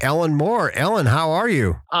back Ellen Moore. Ellen, how are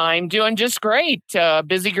you? I'm doing just great.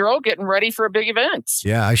 Busy girl getting ready for a big event.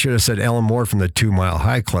 Yeah, I should have said Ellen Moore from the 2 Mile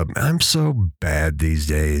High Club. I'm so bad these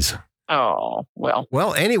days. Oh, well.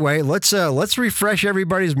 Well, anyway, let's refresh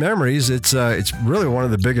everybody's memories. It's really one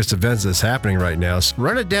of the biggest events that's happening right now. So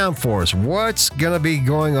run it down for us. What's going to be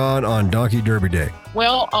going on Donkey Derby Day?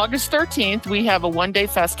 Well, August 13th, we have a one-day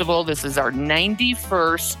festival. This is our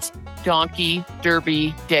 91st Donkey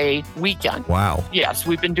Derby Day weekend. Wow. Yes,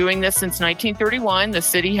 we've been doing this since 1931. The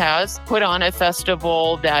city has put on a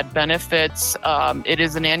festival that benefits, it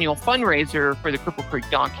is an annual fundraiser for the Cripple Creek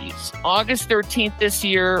donkeys. August 13th this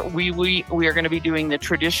year, we are going to be doing the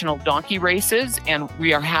traditional donkey races, and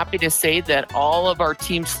we are happy to say that all of our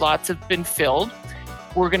team slots have been filled.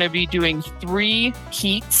 We're going to be doing 3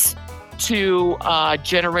 heats to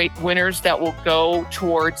generate winners that will go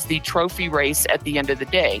towards the trophy race at the end of the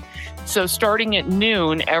day. So starting at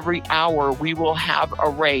noon every hour, we will have a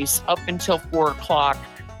race up until 4 o'clock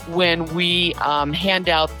when we hand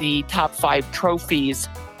out the top 5 trophies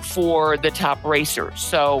for the top racers.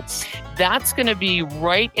 So that's going to be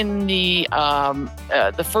right in the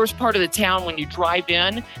first part of the town. When you drive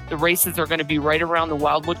in, the races are going to be right around the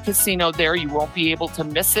Wildwood Casino there. You won't be able to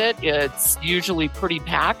miss it. It's usually pretty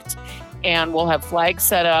packed. And we'll have flags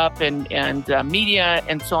set up and media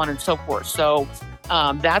and so on and so forth. So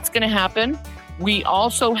that's going to happen. We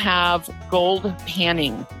also have gold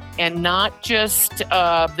panning, and not just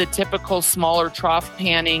the typical smaller trough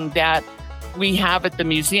panning that we have at the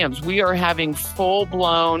museums. We are having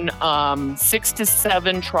full-blown 6 to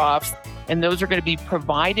 7 troughs, and those are going to be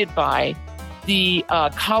provided by the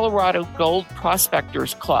Colorado Gold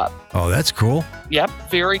Prospectors Club. Oh, that's cool. Yep,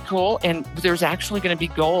 very cool. And there's actually going to be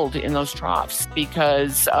gold in those troughs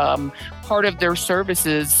because part of their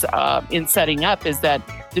services in setting up is that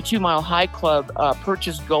the 2 Mile High Club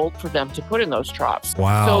purchased gold for them to put in those troughs.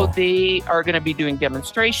 Wow. So they are going to be doing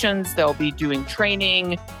demonstrations, they'll be doing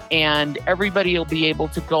training, and everybody will be able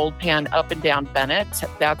to gold pan up and down Bennett.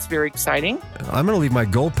 That's very exciting. I'm going to leave my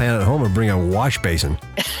gold pan at home and bring a wash basin.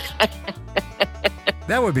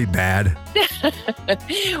 That would be bad.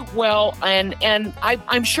 Well, and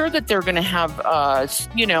I'm sure that they're going to have,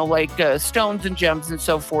 stones and gems and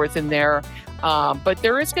so forth in there. But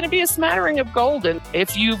there is going to be a smattering of gold. And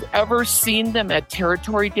if you've ever seen them at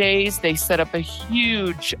Territory Days, they set up a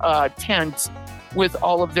huge tent with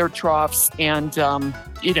all of their troughs. And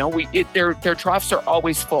their troughs are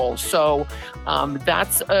always full. So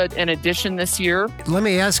that's an addition this year. Let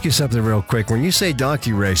me ask you something real quick. When you say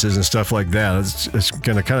donkey races and stuff like that, it's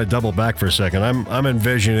going to kind of double back for a second. I'm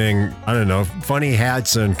envisioning, I don't know, funny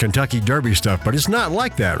hats and Kentucky Derby stuff, but it's not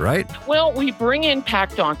like that, right? Well, we bring in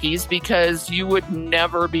pack donkeys because you would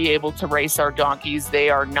never be able to race our donkeys. They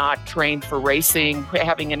are not trained for racing,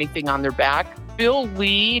 having anything on their back. Bill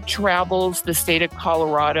Lee travels the state of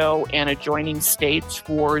Colorado and adjoining states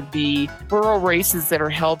for the burro races that are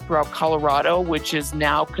held throughout Colorado, which is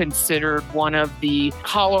now considered one of the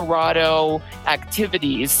Colorado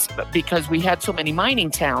activities. Because we had so many mining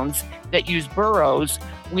towns that use burros,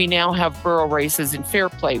 we now have burro races in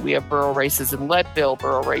Fairplay. We have burro races in Leadville,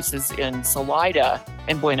 burro races in Salida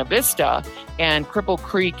and Buena Vista. And Cripple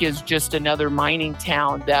Creek is just another mining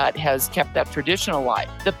town that has kept that tradition alive.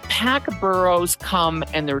 The pack burros come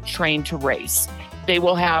and they're trained to race. They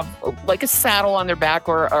will have like a saddle on their back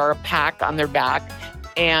or a pack on their back.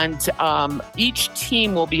 And each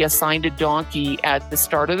team will be assigned a donkey at the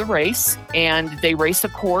start of the race, and they race a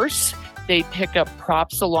course. They pick up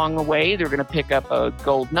props along the way. They're going to pick up a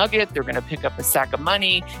gold nugget. They're going to pick up a sack of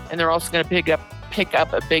money, and they're also going to pick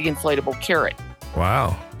up a big inflatable carrot.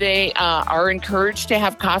 Wow. They are encouraged to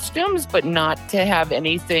have costumes, but not to have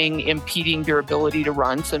anything impeding their ability to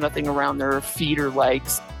run, so nothing around their feet or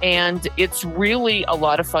legs. And it's really a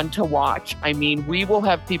lot of fun to watch. I mean, we will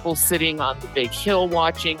have people sitting on the big hill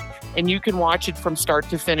watching, and you can watch it from start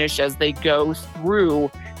to finish as they go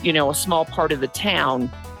through, a small part of the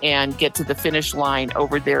town and get to the finish line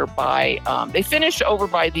over there by, they finish over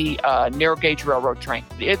by the narrow gauge railroad train.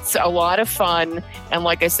 It's a lot of fun. And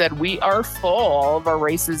like I said, we are full. All of our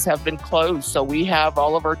races have been closed. So we have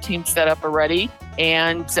all of our teams set up already.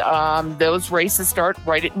 And those races start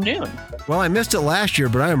right at noon. Well, I missed it last year,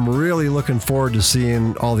 but I am really looking forward to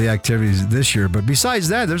seeing all the activities this year. But besides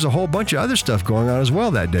that, there's a whole bunch of other stuff going on as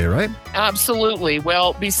well that day, right? Absolutely.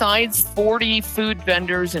 Well, besides 40 food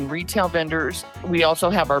vendors and retail vendors, we also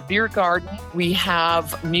have our beer garden. We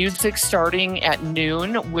have music starting at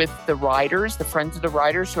noon with the riders, the Friends of the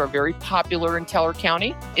Riders, who are very popular in Teller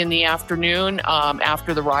County. In the afternoon,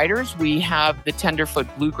 after the riders, we have the Tenderfoot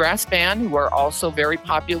Bluegrass Band, who are also very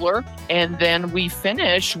popular. And then we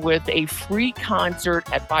finish with a free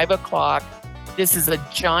concert at 5 o'clock. This is a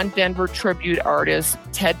John Denver tribute artist,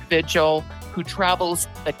 Ted Vigil, who travels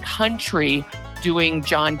the country doing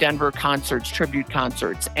John Denver concerts, tribute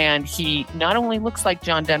concerts. And he not only looks like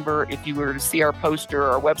John Denver, if you were to see our poster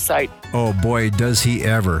or our website. Oh boy, does he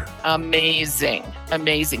ever. Amazing.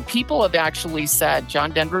 People have actually said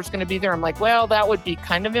John Denver's going to be there. I'm like, well, that would be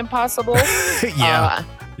kind of impossible. Yeah.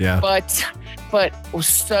 But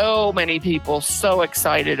so many people so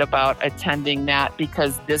excited about attending that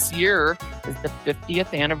because this year is the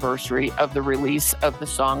 50th anniversary of the release of the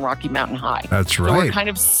song Rocky Mountain High. That's right. So we're kind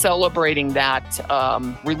of celebrating that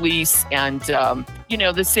release. And,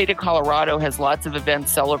 the state of Colorado has lots of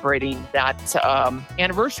events celebrating that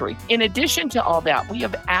anniversary. In addition to all that, we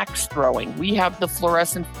have axe throwing. We have the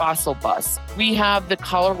fluorescent fossil bus. We have the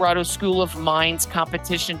Colorado School of Mines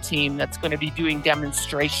competition team that's going to be doing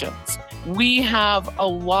demonstrations. We have a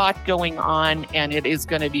lot going on, and it is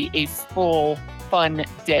going to be a full, fun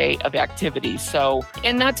day of activity. So,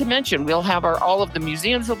 and not to mention, we'll have all of the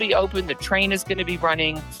museums will be open. The train is going to be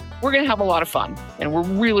running. We're going to have a lot of fun, and we're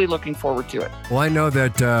really looking forward to it. Well, I know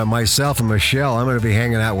that myself and Michelle, I'm going to be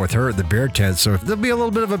hanging out with her at the bear tent, so there'll be a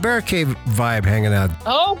little bit of a bear cave vibe hanging out.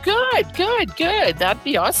 Oh, good. That'd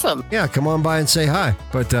be awesome. Yeah, come on by and say hi.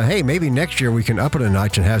 But hey, maybe next year we can up it a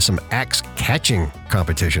notch and have some axe catching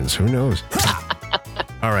competitions. Who knows?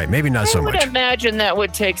 All right, maybe not so much. I would imagine that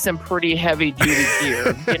would take some pretty heavy-duty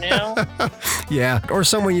gear, Yeah, or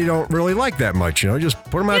someone you don't really like that much, just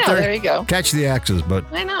put them out there. There you go. Catch the axes, but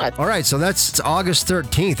why not? All right, so it's August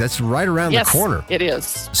 13th. That's right around the corner. It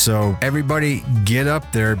is. So everybody get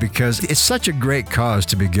up there because it's such a great cause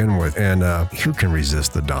to begin with, and who can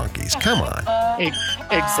resist the donkeys? Come on.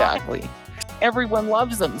 Exactly. Everyone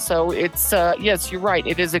loves them. So it's, yes, you're right.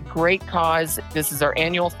 It is a great cause. This is our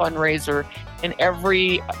annual fundraiser, and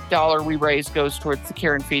every dollar we raise goes towards the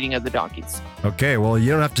care and feeding of the donkeys. Okay, well,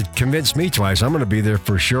 you don't have to convince me twice. I'm going to be there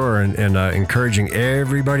for sure and encouraging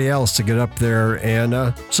everybody else to get up there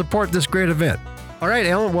and support this great event. All right,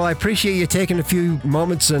 Ellen, well, I appreciate you taking a few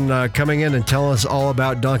moments and coming in and telling us all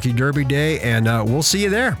about Donkey Derby Day, and we'll see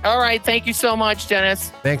you there. All right, thank you so much,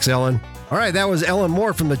 Dennis. Thanks, Ellen. All right, that was Ellen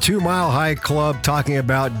Moore from the 2 Mile High Club talking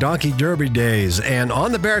about Donkey Derby Days. And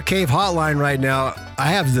on the Bear Cave hotline right now, I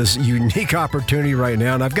have this unique opportunity right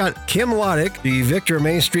now, and I've got Kim Loddick, the Victor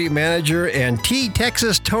Main Street manager, and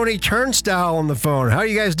Texas Tony Turnstile on the phone. How are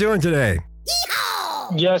you guys doing today?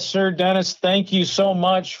 Yes, sir, Dennis. Thank you so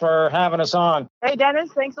much for having us on. Hey,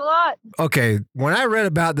 Dennis, thanks a lot. Okay, when I read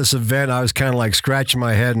about this event, I was kind of like scratching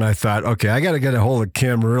my head and I thought, okay, I got to get a hold of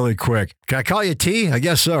Kim really quick. Can I call you T? I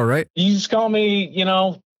guess so, right? You just call me,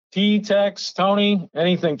 T, Tex, Tony,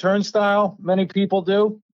 anything, Turnstile. Many people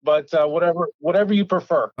do, but whatever you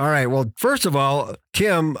prefer. All right. Well, first of all,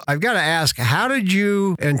 Kim, I've got to ask, how did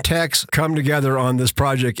you and Tex come together on this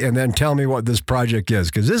project, and then tell me what this project is?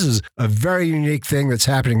 Because this is a very unique thing that's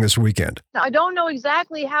happening this weekend. Now, I don't know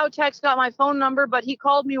exactly how Tex got my phone number, but he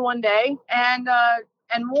called me one day and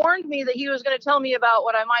warned me that he was going to tell me about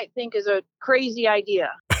what I might think is a crazy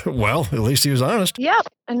idea. Well, at least he was honest. Yep.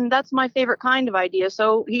 And that's my favorite kind of idea.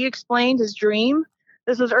 So he explained his dream.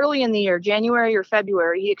 This was early in the year, January or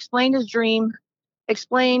February. He explained his dream,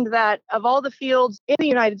 explained that of all the fields in the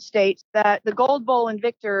United States, that the Gold Bowl in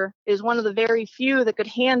Victor is one of the very few that could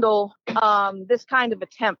handle this kind of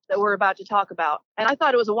attempt that we're about to talk about. And I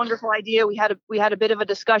thought it was a wonderful idea. We had a bit of a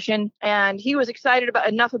discussion, and he was excited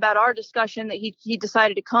enough about our discussion that he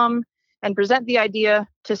decided to come and present the idea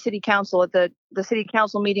to City Council at the City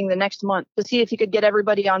Council meeting the next month to see if he could get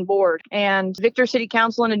everybody on board. And Victor City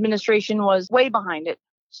Council and administration was way behind it,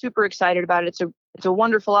 super excited about it. It's a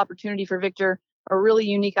wonderful opportunity for Victor, a really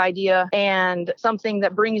unique idea, and something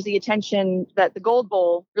that brings the attention that the Gold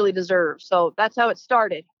Bowl really deserves. So that's how it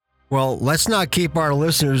started. Well, let's not keep our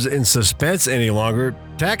listeners in suspense any longer.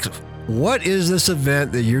 Tex, what is this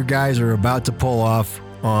event that you guys are about to pull off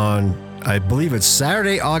on, I believe it's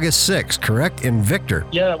Saturday, August 6th, correct? In Victor.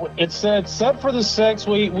 Yeah, it's set for the 6th.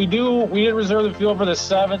 We did reserve the field for the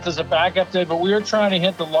 7th as a backup day, but we are trying to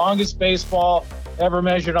hit the longest baseball ever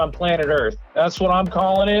measured on planet Earth. That's what I'm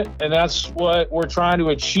calling it, and that's what we're trying to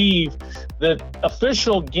achieve. The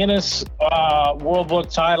official Guinness World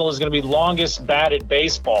Book title is going to be longest batted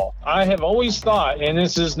baseball. I have always thought, and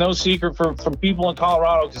this is no secret from people in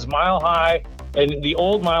Colorado, because Mile High and the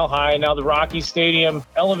old Mile High, now the Rocky Stadium,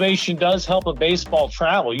 elevation does help a baseball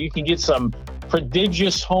travel. You can get some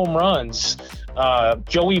prodigious home runs.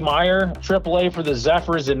 Joey Meyer, AAA for the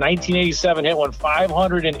Zephyrs in 1987, hit one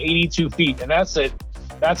 582 feet, and that's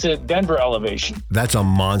at Denver elevation. That's a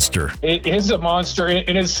monster. It is a monster,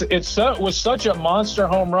 and it was such a monster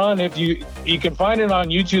home run. If you can find it on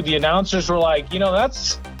YouTube, the announcers were like,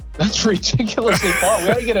 that's ridiculously far. We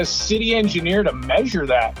got to get a city engineer to measure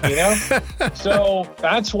that, So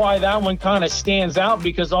that's why that one kind of stands out,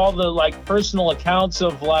 because all the personal accounts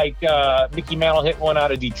of Mickey Mantle hit one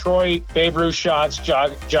out of Detroit, Babe Ruth shots,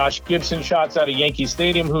 Josh Gibson shots out of Yankee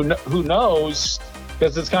Stadium. Who knows?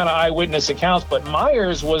 Because it's kind of eyewitness accounts. But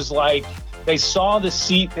Myers was they saw the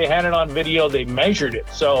seat, they had it on video, they measured it.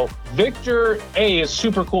 So Victor is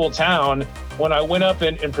super cool town. When I went up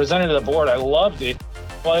and presented to the board, I loved it.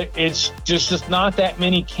 But it's just not that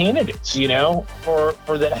many candidates, for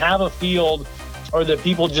that have a field, or that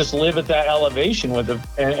people just live at that elevation with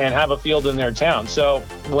and have a field in their town. So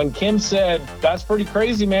when Kim said, that's pretty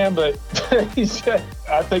crazy, man, but he said,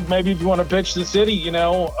 I think maybe if you want to pitch the city,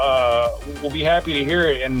 we'll be happy to hear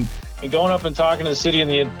it. And going up and talking to the city,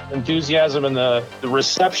 and the enthusiasm and the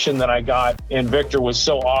reception that I got in Victor was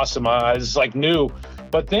so awesome. I was new.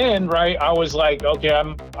 But then, I was like,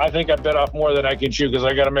 okay, I think I bit off more than I can chew, because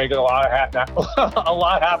I got to make a lot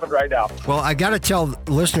happen right now. Well, I got to tell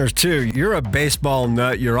listeners too, you're a baseball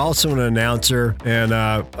nut. You're also an announcer, and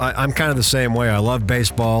I'm kind of the same way. I love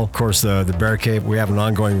baseball. Of course, the Bear Cave, we have an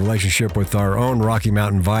ongoing relationship with our own Rocky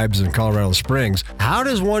Mountain Vibes in Colorado Springs. How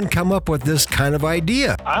does one come up with this kind of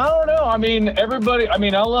idea? I don't know.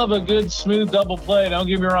 I love a good smooth double play. Don't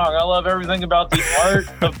get me wrong. I love everything about the art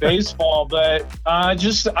of baseball, but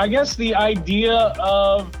I guess the idea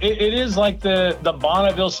of it is like the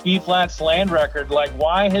Bonneville Ski Flats land record.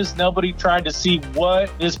 Why has nobody tried to see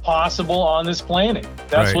what is possible on this planet?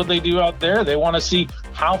 That's right. What they do out there. They want to see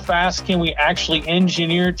how fast can we actually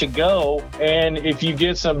engineer to go. And if you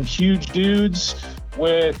get some huge dudes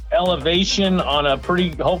with elevation on a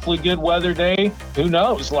pretty, hopefully good weather day, who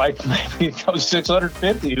knows? Maybe it goes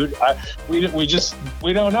 650.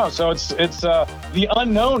 We don't know. So it's the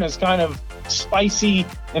unknown is kind of spicy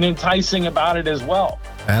and enticing about it as well.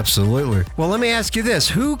 Absolutely. Well, let me ask you this.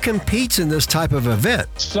 Who competes in this type of event?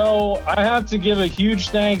 So I have to give a huge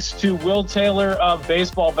thanks to Will Taylor of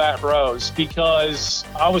Baseball Bat Bros, because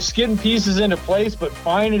I was getting pieces into place, but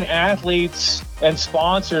finding athletes and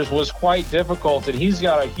sponsors was quite difficult. And he's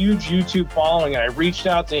got a huge YouTube following. And I reached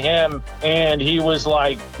out to him, and he's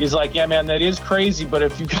like, yeah, man, that is crazy. But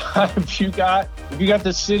if you got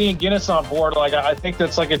the city and Guinness on board, I think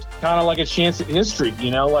that's kind of like a chance at history,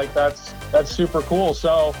 That's super cool.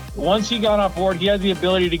 So once he got on board, he had the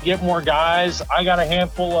ability to get more guys. I got a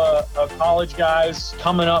handful of college guys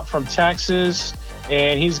coming up from Texas,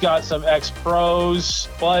 and he's got some ex-pros,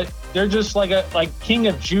 but they're just like King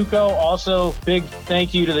of JUCO. Also, big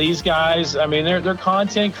thank you to these guys. I mean, they're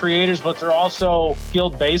content creators, but they're also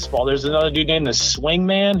skilled baseball. There's another dude named the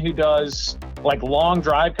Swingman who does like long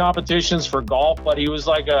drive competitions for golf, but he was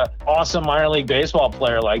like a awesome minor league baseball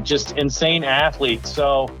player, like just insane athlete.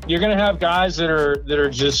 So you're gonna have guys that are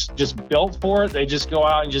just built for it. They just go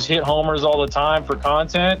out and just hit homers all the time for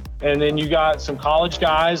content. And then you got some college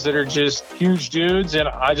guys that are just huge dudes, and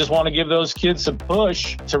I just want to give those kids some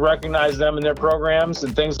push to recognize them in their programs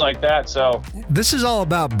and things like that. So this is all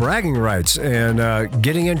about bragging rights and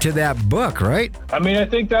getting into that book, right? I mean, I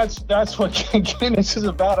think that's what Guinness is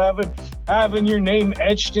about, having your name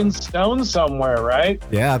etched in stone somewhere, right?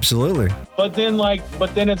 Yeah, absolutely. But then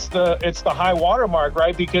it's the high watermark,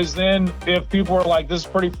 right? Because then if people are like, this is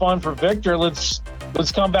pretty fun for Victor, let's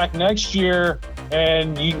come back next year,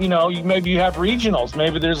 and maybe you have regionals.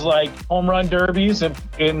 Maybe there's like home run derbies, and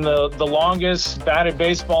in the longest batted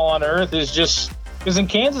baseball on earth is just. Because in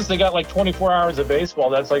Kansas, they got like 24 hours of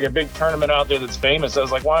baseball. That's like a big tournament out there that's famous. I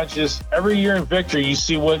was like, why don't you just, every year in Victor, you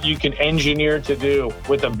see what you can engineer to do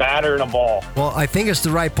with a batter and a ball. Well, I think it's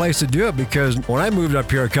the right place to do it, because when I moved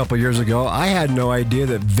up here a couple years ago, I had no idea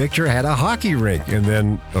that Victor had a hockey rink. And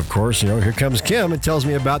then, of course, here comes Kim and tells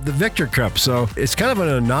me about the Victor Cup. So it's kind of an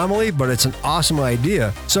anomaly, but it's an awesome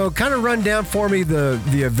idea. So kind of run down for me the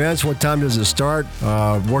events. What time does it start?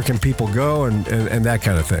 Where can people go and that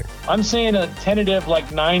kind of thing? I'm saying a tentative like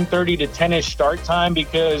 9:30 to 10ish start time,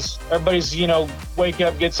 because everybody's wake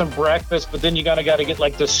up, get some breakfast, but then you gotta get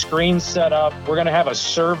like the screen set up. We're gonna have a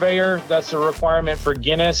surveyor, that's a requirement for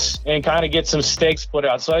Guinness, and kind of get some stakes put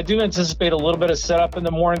out. So I do anticipate a little bit of setup in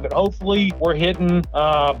the morning, but hopefully we're hitting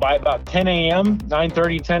by about 10 a.m.,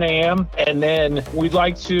 9:30, 10 a.m. And then we'd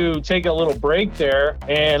like to take a little break there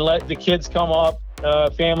and let the kids come up.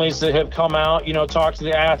 Families that have come out, talk to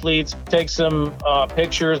the athletes, take some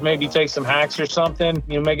pictures, maybe take some hacks or something,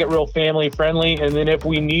 make it real family friendly. And then if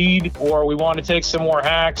we need, or we want to take some more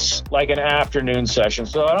hacks, like an afternoon session.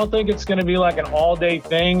 So I don't think it's going to be like an all day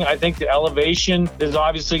thing. I think the elevation is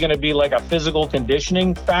obviously going to be like a physical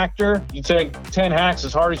conditioning factor. You take 10 hacks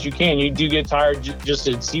as hard as you can. You do get tired just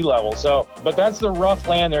at sea level. So, but that's the rough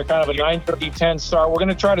land. They're kind of a 9:30, 10 start. We're going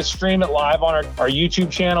to try to stream it live on our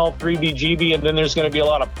YouTube channel, 3BGB, and then there's going to be a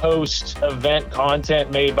lot of post-event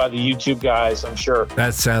content made by the YouTube guys, I'm sure.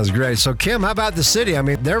 That sounds great. So, Kim, how about the city? I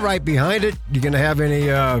mean, they're right behind it. You going to have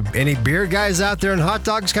any beer guys out there and hot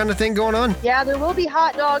dogs kind of thing going on? Yeah, there will be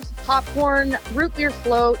hot dogs, popcorn, root beer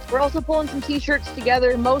float. We're also pulling some t-shirts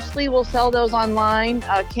together. Mostly we'll sell those online.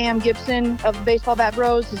 Cam Gibson of Baseball Bat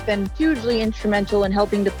Bros has been hugely instrumental in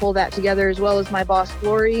helping to pull that together, as well as my boss,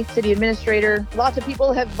 Glory, city administrator. Lots of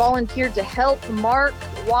people have volunteered to help mark,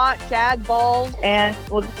 watch, add balls, and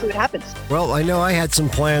we'll see what happens. Well, I know I had some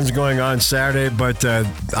plans going on Saturday, but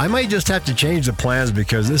I might just have to change the plans,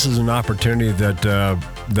 because this is an opportunity that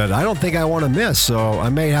I don't think I want to miss. So I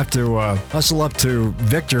may have to hustle up to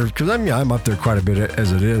Victor, because I'm up there quite a bit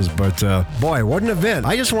as it is. But boy, what an event.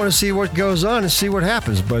 I just want to see what goes on and see what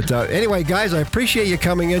happens. But anyway, guys, I appreciate you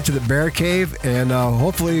coming into the Bear Cave, and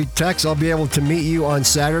hopefully, Tex, I'll be able to meet you on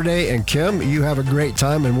Saturday. And Kim, you have a great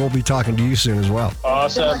time, and we'll be talking to you soon as well.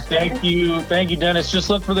 Awesome. Thank you, Dennis. Just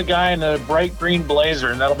look for the guy in the bright green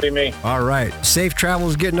blazer, and that'll be me. All right. Safe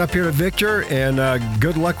travels getting up here to Victor, and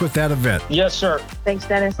good luck with that event. Yes, sir. Thanks,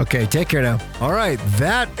 Dennis. Okay, take care now. All right,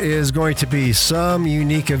 that is going to be some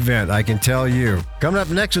unique event, I can tell you. Coming up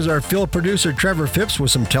next is our field producer, Trevor Phipps,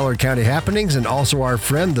 with some Teller County happenings, and also our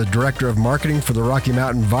friend, the Director of Marketing for the Rocky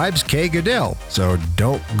Mountain Vibes, Kay Goodell. So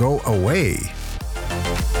don't go away.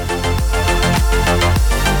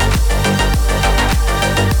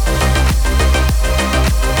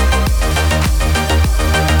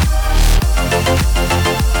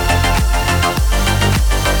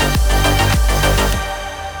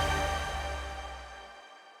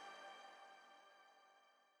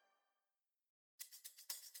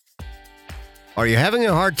 Are you having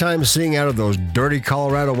a hard time seeing out of those dirty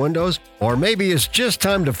Colorado windows? Or maybe it's just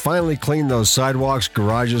time to finally clean those sidewalks,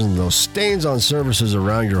 garages, and those stains on surfaces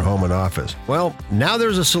around your home and office. Well, now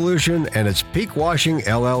there's a solution, and it's Peak Washing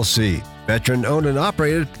LLC. Veteran-owned and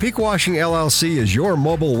operated, Peak Washing LLC is your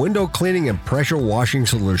mobile window cleaning and pressure washing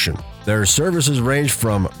solution. Their services range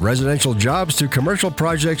from residential jobs to commercial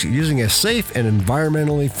projects using a safe and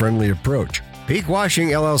environmentally friendly approach. Peak Washing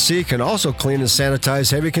LLC can also clean and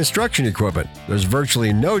sanitize heavy construction equipment. There's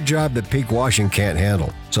virtually no job that Peak Washing can't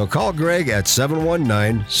handle. So call Greg at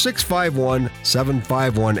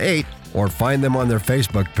 719-651-7518 or find them on their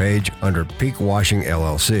Facebook page under Peak Washing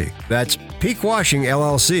LLC. That's Peak Washing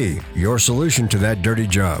LLC, your solution to that dirty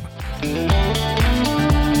job.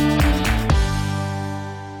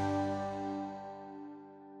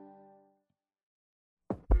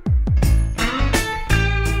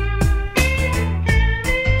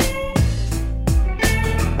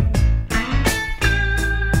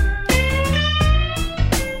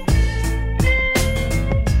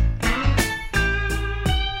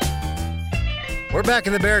 We're back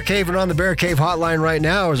in the Bear Cave, and on the Bear Cave hotline right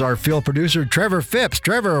now is our field producer, Trevor Phipps.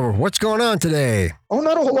 Trevor, what's going on today? Oh,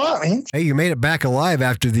 not a whole lot, man. Hey, you made it back alive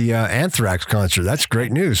after the Anthrax concert. That's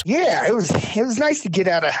great news. Yeah, it was nice to get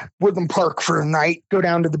out of Woodland Park for a night, go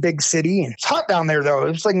down to the big city. And it's hot down there, though.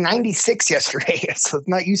 It was like 96 yesterday, so it's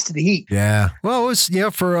not used to the heat. Yeah. Well, it's,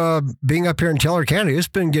 for being up here in Teller County, it's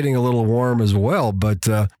been getting a little warm as well. But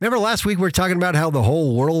remember last week we were talking about how the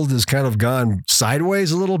whole world has kind of gone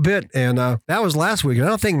sideways a little bit, and that was last week. And I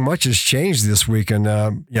don't think much has changed this week. And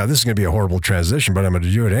this is going to be a horrible transition, but I'm going to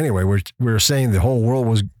do it anyway. We're saying the whole world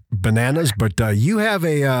was bananas, but you have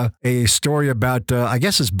a story about I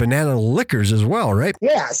guess it's banana liquors as well, right?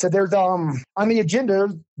 Yeah, so there's on the agenda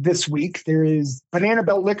this week there is Banana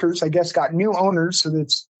Belt Liquors. I guess got new owners, so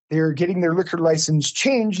they're getting their liquor license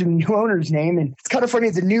changed in the new owner's name. And it's kind of funny,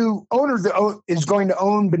 the new owner that is going to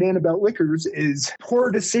own Banana Belt Liquors is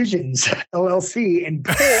Poor Decisions, LLC, and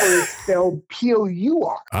Poor is spelled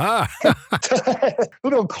P-O-U-R. Ah.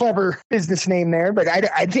 Little clever business name there, but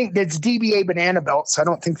I think that's DBA Banana Belt, so I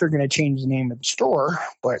don't think they're going to change the name of the store.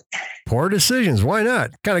 But Poor Decisions, why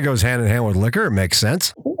not? Kind of goes hand in hand with liquor. It makes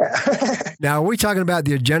sense. Yeah. Now, are we talking about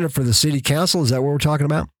the agenda for the city council? Is that what we're talking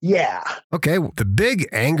about? Yeah. Okay. The big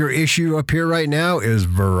anger issue up here right now is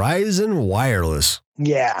Verizon Wireless.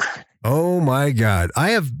 Yeah. Oh my God. I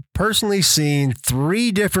have personally seen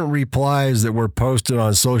 3 different replies that were posted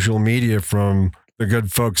on social media from the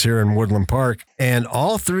good folks here in Woodland Park, and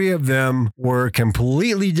all 3 of them were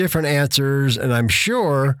completely different answers. And I'm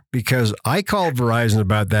sure because I called Verizon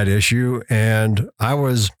about that issue and I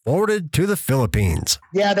was forwarded to the Philippines.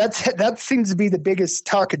 Yeah, that seems to be the biggest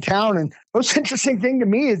talk of town. And most interesting thing to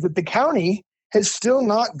me is that the county has still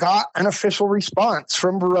not got an official response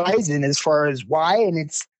from Verizon as far as why. And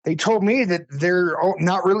they told me that they're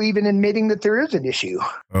not really even admitting that there is an issue.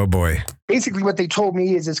 Oh boy. Basically what they told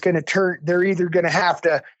me is they're either going to have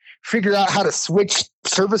to figure out how to switch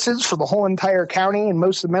services for the whole entire county and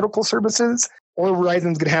most of the medical services, or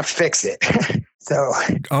Verizon's going to have to fix it. So.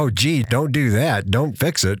 Oh, gee, don't do that. Don't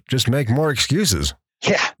fix it. Just make more excuses.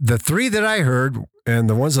 Yeah. The 3 that I heard and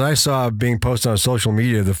the ones that I saw being posted on social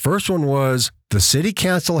media, the first one was the city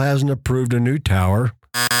council hasn't approved a new tower.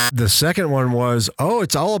 The second one was,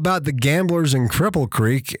 it's all about the gamblers in Cripple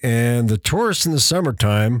Creek and the tourists in the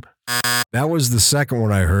summertime. That was the second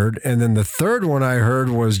one I heard. And then the third one I heard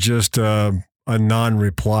was just a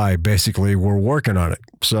non-reply. Basically, we're working on it.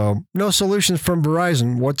 So no solutions from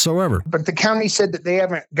Verizon whatsoever. But the county said that they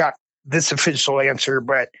haven't got this official answer,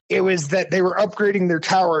 but it was that they were upgrading their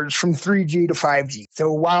towers from 3G to 5G.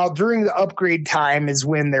 So while during the upgrade time is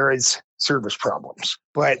when there is service problems,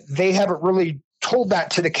 but they haven't really told that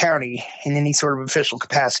to the county in any sort of official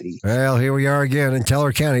capacity. Well, here we are again in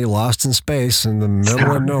Teller County, lost in space in the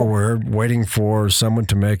middle of nowhere, waiting for someone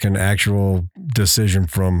to make an actual decision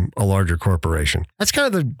from a larger corporation. That's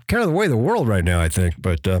kind of the way of the world right now, I think.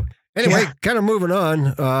 But anyway, kind of moving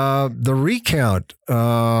on. The recount.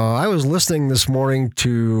 I was listening this morning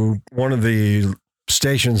to one of the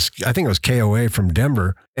stations, I think it was KOA from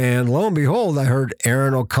Denver, and lo and behold, I heard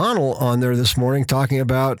Aaron O'Connell on there this morning talking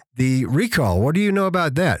about the recall. What do you know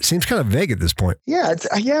about that? Seems kind of vague at this point. Yeah,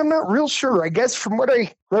 I'm not real sure. I guess from what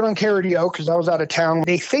I read on KRDO, because I was out of town,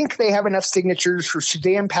 they think they have enough signatures for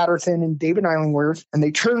Suzanne Patterson and David Eilingworth, and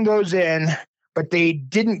they turned those in, but they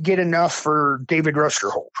didn't get enough for David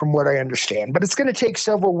Rusterholt, from what I understand. But it's going to take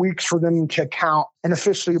several weeks for them to count and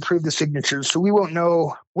officially approve the signatures. So we won't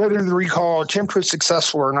know whether the recall attempt was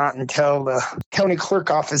successful or not until the county clerk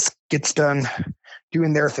office gets done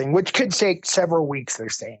doing their thing, which could take several weeks, they're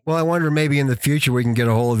saying. Well, I wonder maybe in the future we can get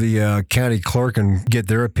a hold of the county clerk and get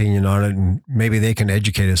their opinion on it, and maybe they can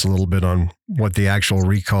educate us a little bit on what the actual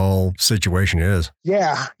recall situation is.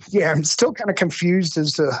 Yeah, I'm still kind of confused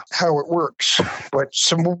as to how it works. But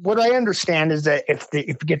what I understand is that if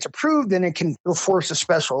it gets approved, then it'll force a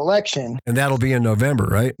special election. And that'll be in November,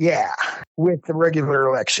 right? Yeah, with the regular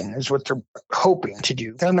election is what they're hoping to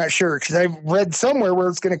do. I'm not sure, because I read somewhere where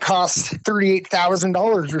it's going to cost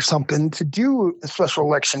 $38,000 or something to do a special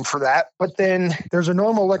election for that. But then there's a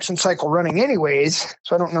normal election cycle running anyways.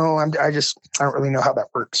 So I don't know. I don't really know how that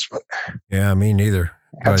works. But yeah, me neither.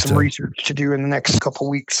 have But, some research to do in the next couple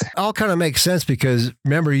weeks. all kind of makes sense because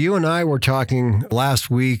remember, you and I were talking last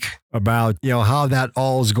week about, how that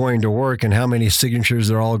all is going to work and how many signatures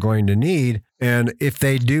they're all going to need. And if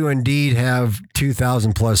they do indeed have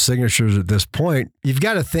 2,000 plus signatures at this point, you've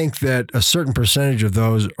got to think that a certain percentage of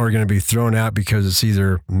those are going to be thrown out because it's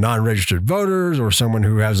either non-registered voters or someone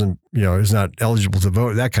who hasn't, is not eligible to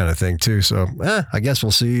vote, that kind of thing too. So I guess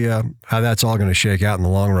we'll see how that's all going to shake out in the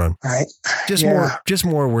long run. All right. Just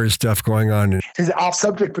more weird stuff going on. It's off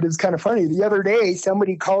subject, but it's kind of funny. The other day,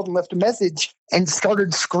 somebody called and left a message and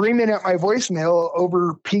started screaming at my voicemail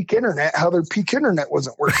over peak internet, how their peak internet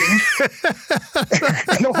wasn't working.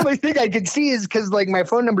 And the only thing I could see is because my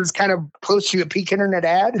phone number is kind of close to a peak internet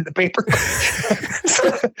ad in the paper.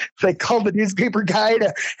 So I called the newspaper guy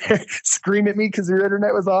to scream at me because their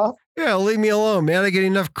internet was off. Yeah, leave me alone, man. I get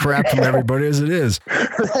enough crap from everybody as it is.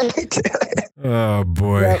 Right? Oh,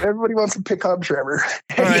 boy. Yeah, everybody wants to pick on Trevor.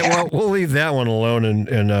 All right, well, we'll leave that one alone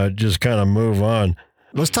and just kind of move on.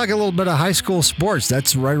 Let's talk a little bit of high school sports.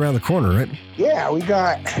 That's right around the corner, right? Yeah,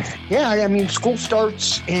 school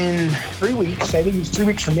starts in 3 weeks. I think it's 3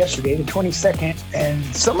 weeks from yesterday, the 22nd. And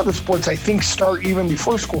some of the sports, I think, start even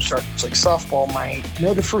before school starts, like softball might.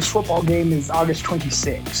 The first football game is August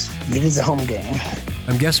 26th. It is a home game.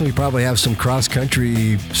 I'm guessing we probably have some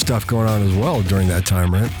cross-country stuff going on as well during that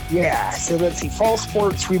time, right? Yeah, so let's see. Fall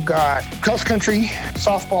sports, we've got cross-country,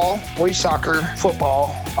 softball, boys soccer, football,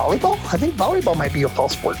 volleyball. I think volleyball might be a fall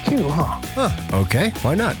sport too, huh? Okay.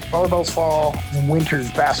 Why not? Volleyball's fall, and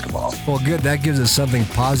winter's basketball. Well, good. That gives us something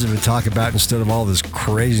positive to talk about instead of all this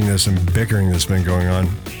craziness and bickering that's been going on.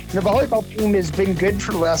 The volleyball team has been good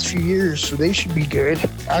for the last few years, so they should be good.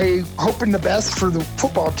 I'm hoping the best for the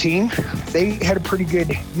football team. They had a pretty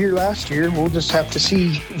good year last year. We'll just have to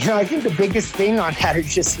see. I think the biggest thing on that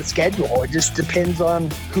is just the schedule. It just depends on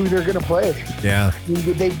who they're going to play. Yeah.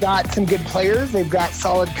 They've got some good players. They've got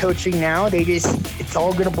solid coaching now. It's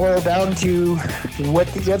all going to boil down to what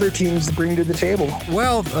the other teams bring to the table.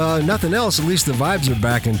 Well, nothing else. At least the Vibes are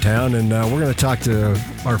back in town, and we're going to talk to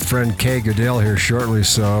our friend Kay Goodell here shortly.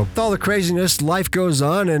 So with all the craziness, life goes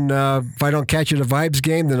on, and if I don't catch you at a Vibes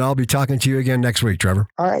game, then I'll be talking to you again next week, Trevor.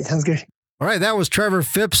 All right, sounds good. All right, that was Trevor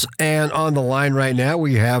Phipps, and on the line right now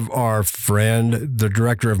we have our friend, the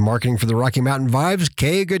Director of Marketing for the Rocky Mountain Vibes,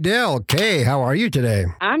 Kay Goodell. Kay, how are you today?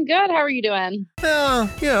 I'm good. How are you doing?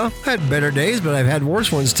 Had better days, but I've had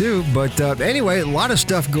worse ones too. But anyway, a lot of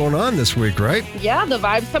stuff going on this week, right? Yeah, the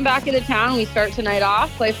Vibes come back into town. We start tonight off,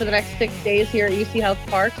 play for the next 6 days here at UC Health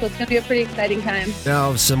Park, so it's going to be a pretty exciting time.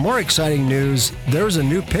 Now, some more exciting news. There's a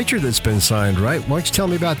new pitcher that's been signed, right? Why don't you tell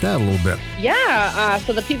me about that a little bit? Yeah,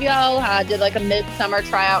 so the PBL did like a midsummer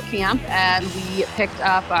tryout camp, and we picked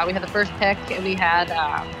up, we had the first pick, and we had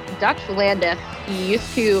Dutch Landis.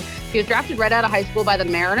 He was drafted right out of high school by the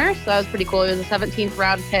Mariners, so that was pretty cool. He was a 17th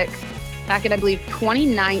round pick back in, I believe,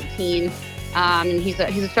 2019. He's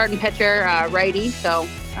a starting pitcher, righty, so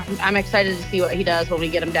I'm excited to see what he does when we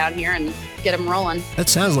get him down here and get him rolling. That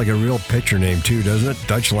sounds like a real pitcher name too, doesn't it?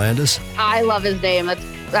 Dutch Landis? I love his name.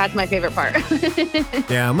 That's my favorite part.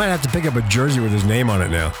 Yeah, I might have to pick up a jersey with his name on it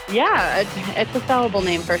now. Yeah, it's a sellable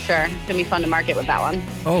name for sure. It's going to be fun to market with that one.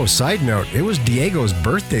 Oh, side note, it was Diego's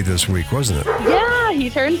birthday this week, wasn't it? Yeah, he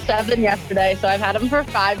turned 7 yesterday, so I've had him for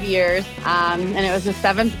 5 years. And it was his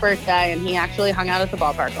 7th birthday, and he actually hung out at the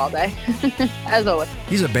ballpark all day, as always.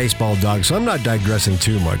 He's a baseball dog, so I'm not digressing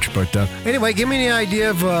too much. But anyway, give me an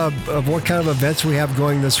idea of what kind of events we have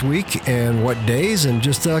going this week and what days, and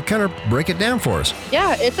just kind of break it down for us.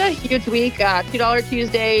 Yeah, it's a huge week. $2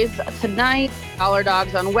 Tuesdays tonight, Dollar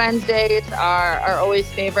Dogs on Wednesdays, our always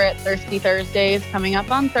favorite Thirsty Thursdays coming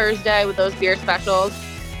up on Thursday with those beer specials.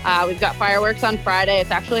 We've got fireworks on Friday.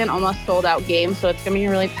 It's actually an almost sold out game, so it's going to be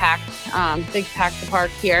really packed, big packed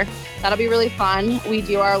park here. That'll be really fun. We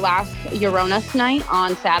do our last Euronus night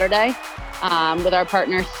on Saturday with our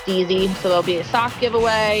partner Steezy. So there'll be a sock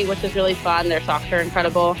giveaway, which is really fun. Their socks are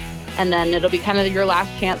incredible. And then it'll be kind of your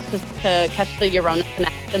last chance to catch the Euronus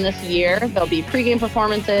Connection this year. There'll be pregame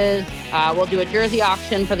performances. We'll do a jersey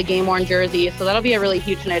auction for the game-worn jerseys. So that'll be a really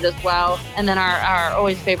huge night as well. And then our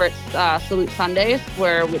always favorite Salute Sundays,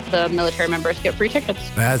 where the military members get free tickets.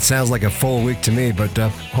 That sounds like a full week to me, but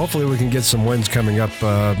hopefully we can get some wins coming up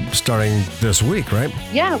starting this week, right?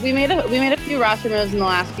 Yeah, we made a few roster moves in the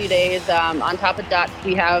last few days. On top of Dutch,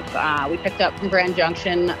 we picked up from Grand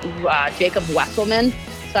Junction Jacob Wesselman.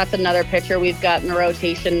 So that's another pitcher we've got in the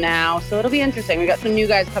rotation now. So it'll be interesting. We've got some new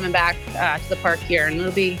guys coming back to the park here, and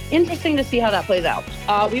it'll be interesting to see how that plays out.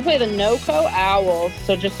 We play the NoCo Owls,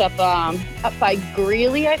 so just up by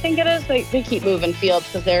Greeley, I think it is. They keep moving fields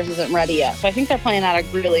because theirs isn't ready yet. So I think they're playing out of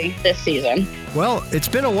Greeley this season. Well, it's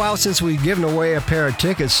been a while since we've given away a pair of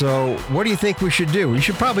tickets, so what do you think we should do? We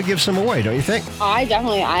should probably give some away, don't you think? I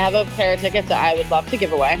have a pair of tickets that I would love to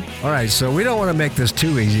give away. All right, so we don't want to make this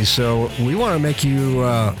too easy, so we want to make you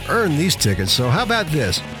earn these tickets. So how about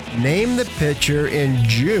this? Name the pitcher in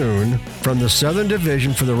June from the Southern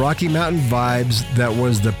Division for the Rocky Mountain Vibes that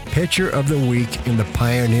was the pitcher of the week in the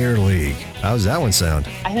Pioneer League. How's that one sound?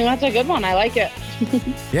 I think that's a good one. I like it.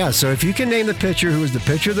 Yeah, so if you can name the pitcher who was the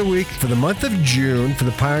pitcher of the week for the month of June for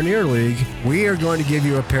the Pioneer League, we are going to give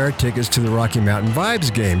you a pair of tickets to the Rocky Mountain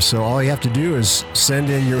Vibes game. So all you have to do is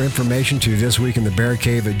send in your information to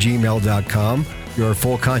thisweekinthebearcave@gmail.com, your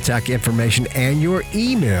full contact information and your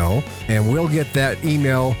email, and we'll get that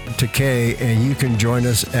email to Kay, and you can join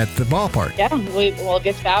us at the ballpark. Yeah, we'll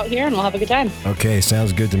get out here and we'll have a good time. Okay,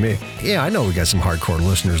 sounds good to me. Yeah, I know we got some hardcore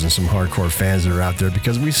listeners and some hardcore fans that are out there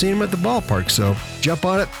because we've seen them at the ballpark. So jump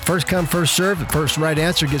on it. First come, first serve. The first right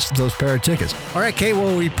answer gets those pair of tickets. All right, Kay,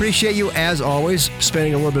 well, we appreciate you, as always,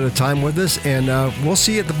 spending a little bit of time with us, and we'll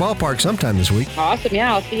see you at the ballpark sometime this week. Awesome.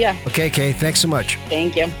 Yeah, I'll see ya. Okay, Kay, thanks so much.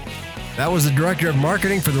 Thank you. That was the Director of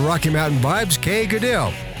Marketing for the Rocky Mountain Vibes, Kay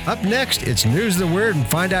Goodell. Up next, it's News of the Weird and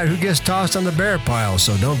find out who gets tossed on the bear pile,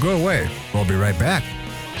 so don't go away. We'll be right back.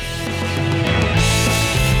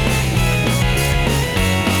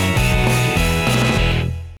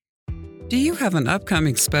 Do you have an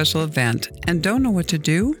upcoming special event and don't know what to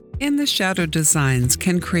do? In the Shadow Designs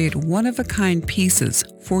can create one-of-a-kind pieces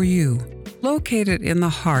for you. Located in the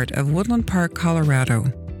heart of Woodland Park,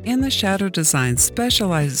 Colorado, In the Shadow Designs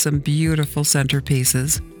specializes in beautiful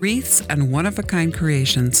centerpieces, wreaths, and one-of-a-kind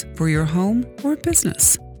creations for your home or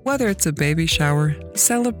business. Whether it's a baby shower,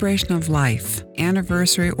 celebration of life,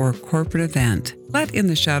 anniversary, or corporate event, let In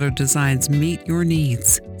the Shadow Designs meet your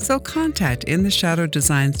needs. So contact In the Shadow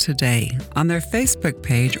Designs today on their Facebook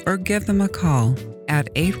page or give them a call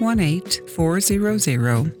at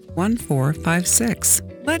 818-400-1456.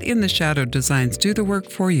 Let In the Shadow Designs do the work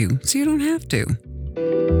for you so you don't have to.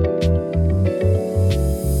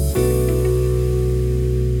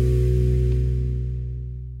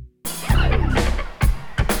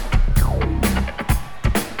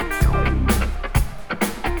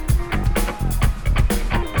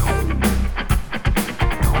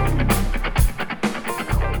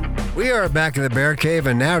 We are back in the Bear Cave,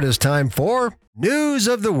 and now it is time for News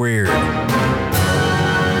of the Weird.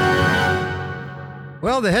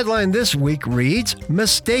 Well, the headline this week reads,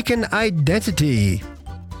 Mistaken Identity.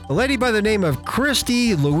 A lady by the name of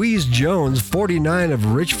Christy Louise Jones, 49,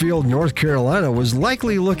 of Richfield, North Carolina, was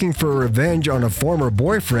likely looking for revenge on a former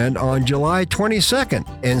boyfriend on July 22nd.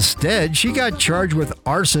 Instead, she got charged with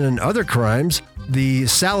arson and other crimes, the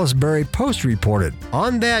Salisbury Post reported.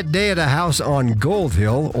 On that day at a house on Gold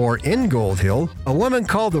Hill, or in Gold Hill, a woman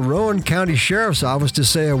called the Rowan County Sheriff's Office to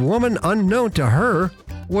say a woman unknown to her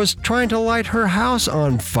was trying to light her house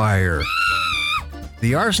on fire.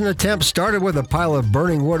 The arson attempt started with a pile of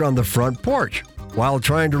burning wood on the front porch. While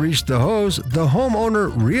trying to reach the hose, the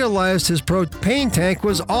homeowner realized his propane tank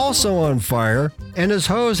was also on fire, and his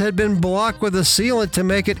hose had been blocked with a sealant to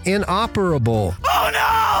make it inoperable. Oh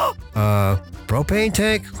no! Propane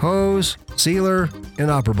tank, hose, sealer,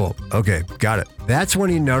 inoperable. Okay, got it. That's when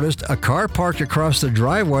he noticed a car parked across the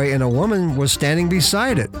driveway and a woman was standing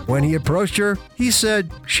beside it. When he approached her, he said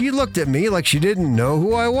she looked at me like she didn't know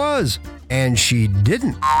who I was. And she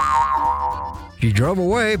didn't. She drove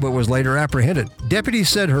away but was later apprehended. Deputies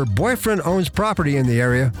said her boyfriend owns property in the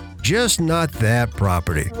area, just not that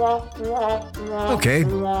property. Okay,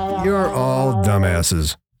 you're all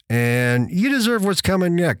dumbasses. And you deserve what's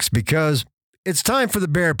coming next because it's time for the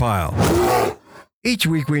Bear Pile. Each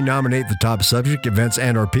week we nominate the top subject, events,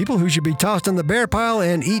 and or people who should be tossed in the bear pile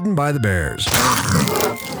and eaten by the bears.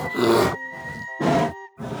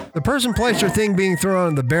 The person, place, or thing being thrown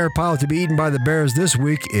in the bear pile to be eaten by the bears this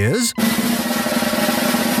week is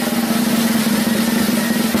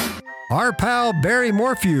our pal Barry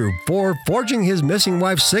Morphew for forging his missing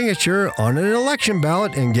wife's signature on an election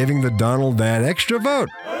ballot and giving the Donald that extra vote.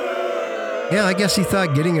 Yeah, I guess he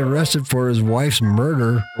thought getting arrested for his wife's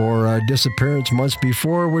murder or disappearance months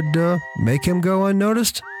before would make him go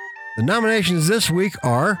unnoticed. The nominations this week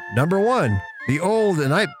are, number 1, the old,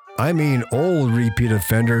 and I mean old repeat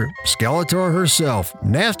offender, Skeletor herself,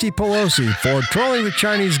 Nasty Pelosi, for trolling the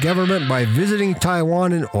Chinese government by visiting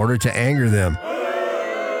Taiwan in order to anger them.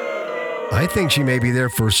 I think she may be there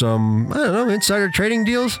for some, insider trading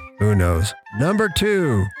deals? Who knows? Number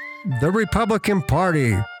 2, the Republican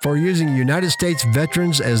Party, for using United States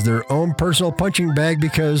veterans as their own personal punching bag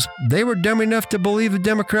because they were dumb enough to believe the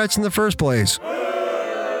Democrats in the first place.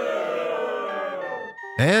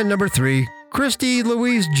 And number 3, Christy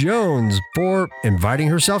Louise Jones for inviting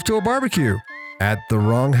herself to a barbecue at the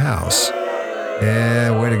wrong house.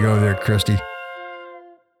 Yeah, way to go there, Christy.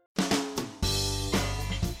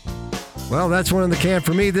 Well, that's one in the can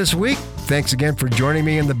for me this week. Thanks again for joining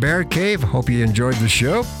me in the Bear Cave. Hope you enjoyed the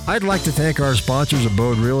show. I'd like to thank our sponsors,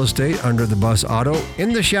 Abode Real Estate, Under the Bus Auto,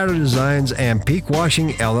 In the Shadow Designs, and Peak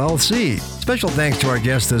Washing LLC. Special thanks to our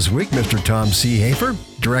guest this week, Mr. Tom C. Hafer,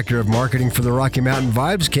 Director of Marketing for the Rocky Mountain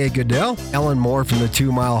Vibes, Kay Goodell, Ellen Moore from the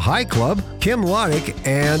 2 Mile High Club, Kim Lodick,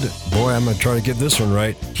 and, boy, I'm going to try to get this one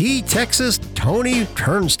right, He Texas Tony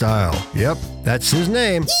Turnstile. Yep, that's his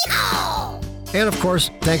name. Yeehaw! And of course,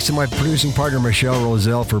 thanks to my producing partner, Michelle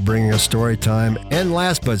Roselle, for bringing us story time. And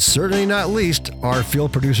last but certainly not least, our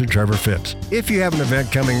field producer, Trevor Phipps. If you have an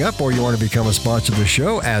event coming up or you want to become a sponsor of the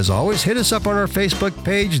show, as always, hit us up on our Facebook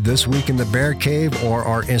page, This Week in the Bear Cave, or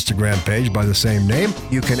our Instagram page by the same name.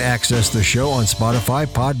 You can access the show on Spotify,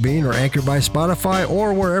 Podbean, or Anchor by Spotify,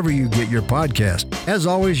 or wherever you get your podcast. As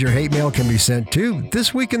always, your hate mail can be sent to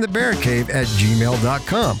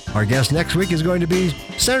thisweekinthebearcave@gmail.com. Our guest next week is going to be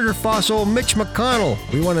Senator Fossil Mitch McConnell.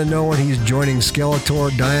 We want to know when he's joining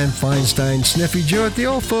Skeletor, Dianne Feinstein, Sniffy Joe at the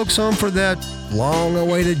old folks' home for that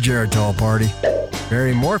long-awaited Geritol party.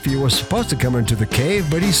 Barry Morphy was supposed to come into the cave,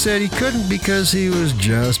 but he said he couldn't because he was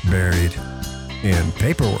just buried in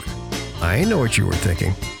paperwork. I know what you were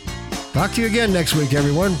thinking. Talk to you again next week,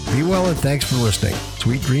 everyone. Be well and thanks for listening.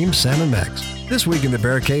 Sweet dreams, Sam and Max. This Week in the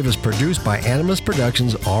Bear Cave is produced by Animus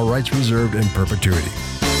Productions, all rights reserved in perpetuity.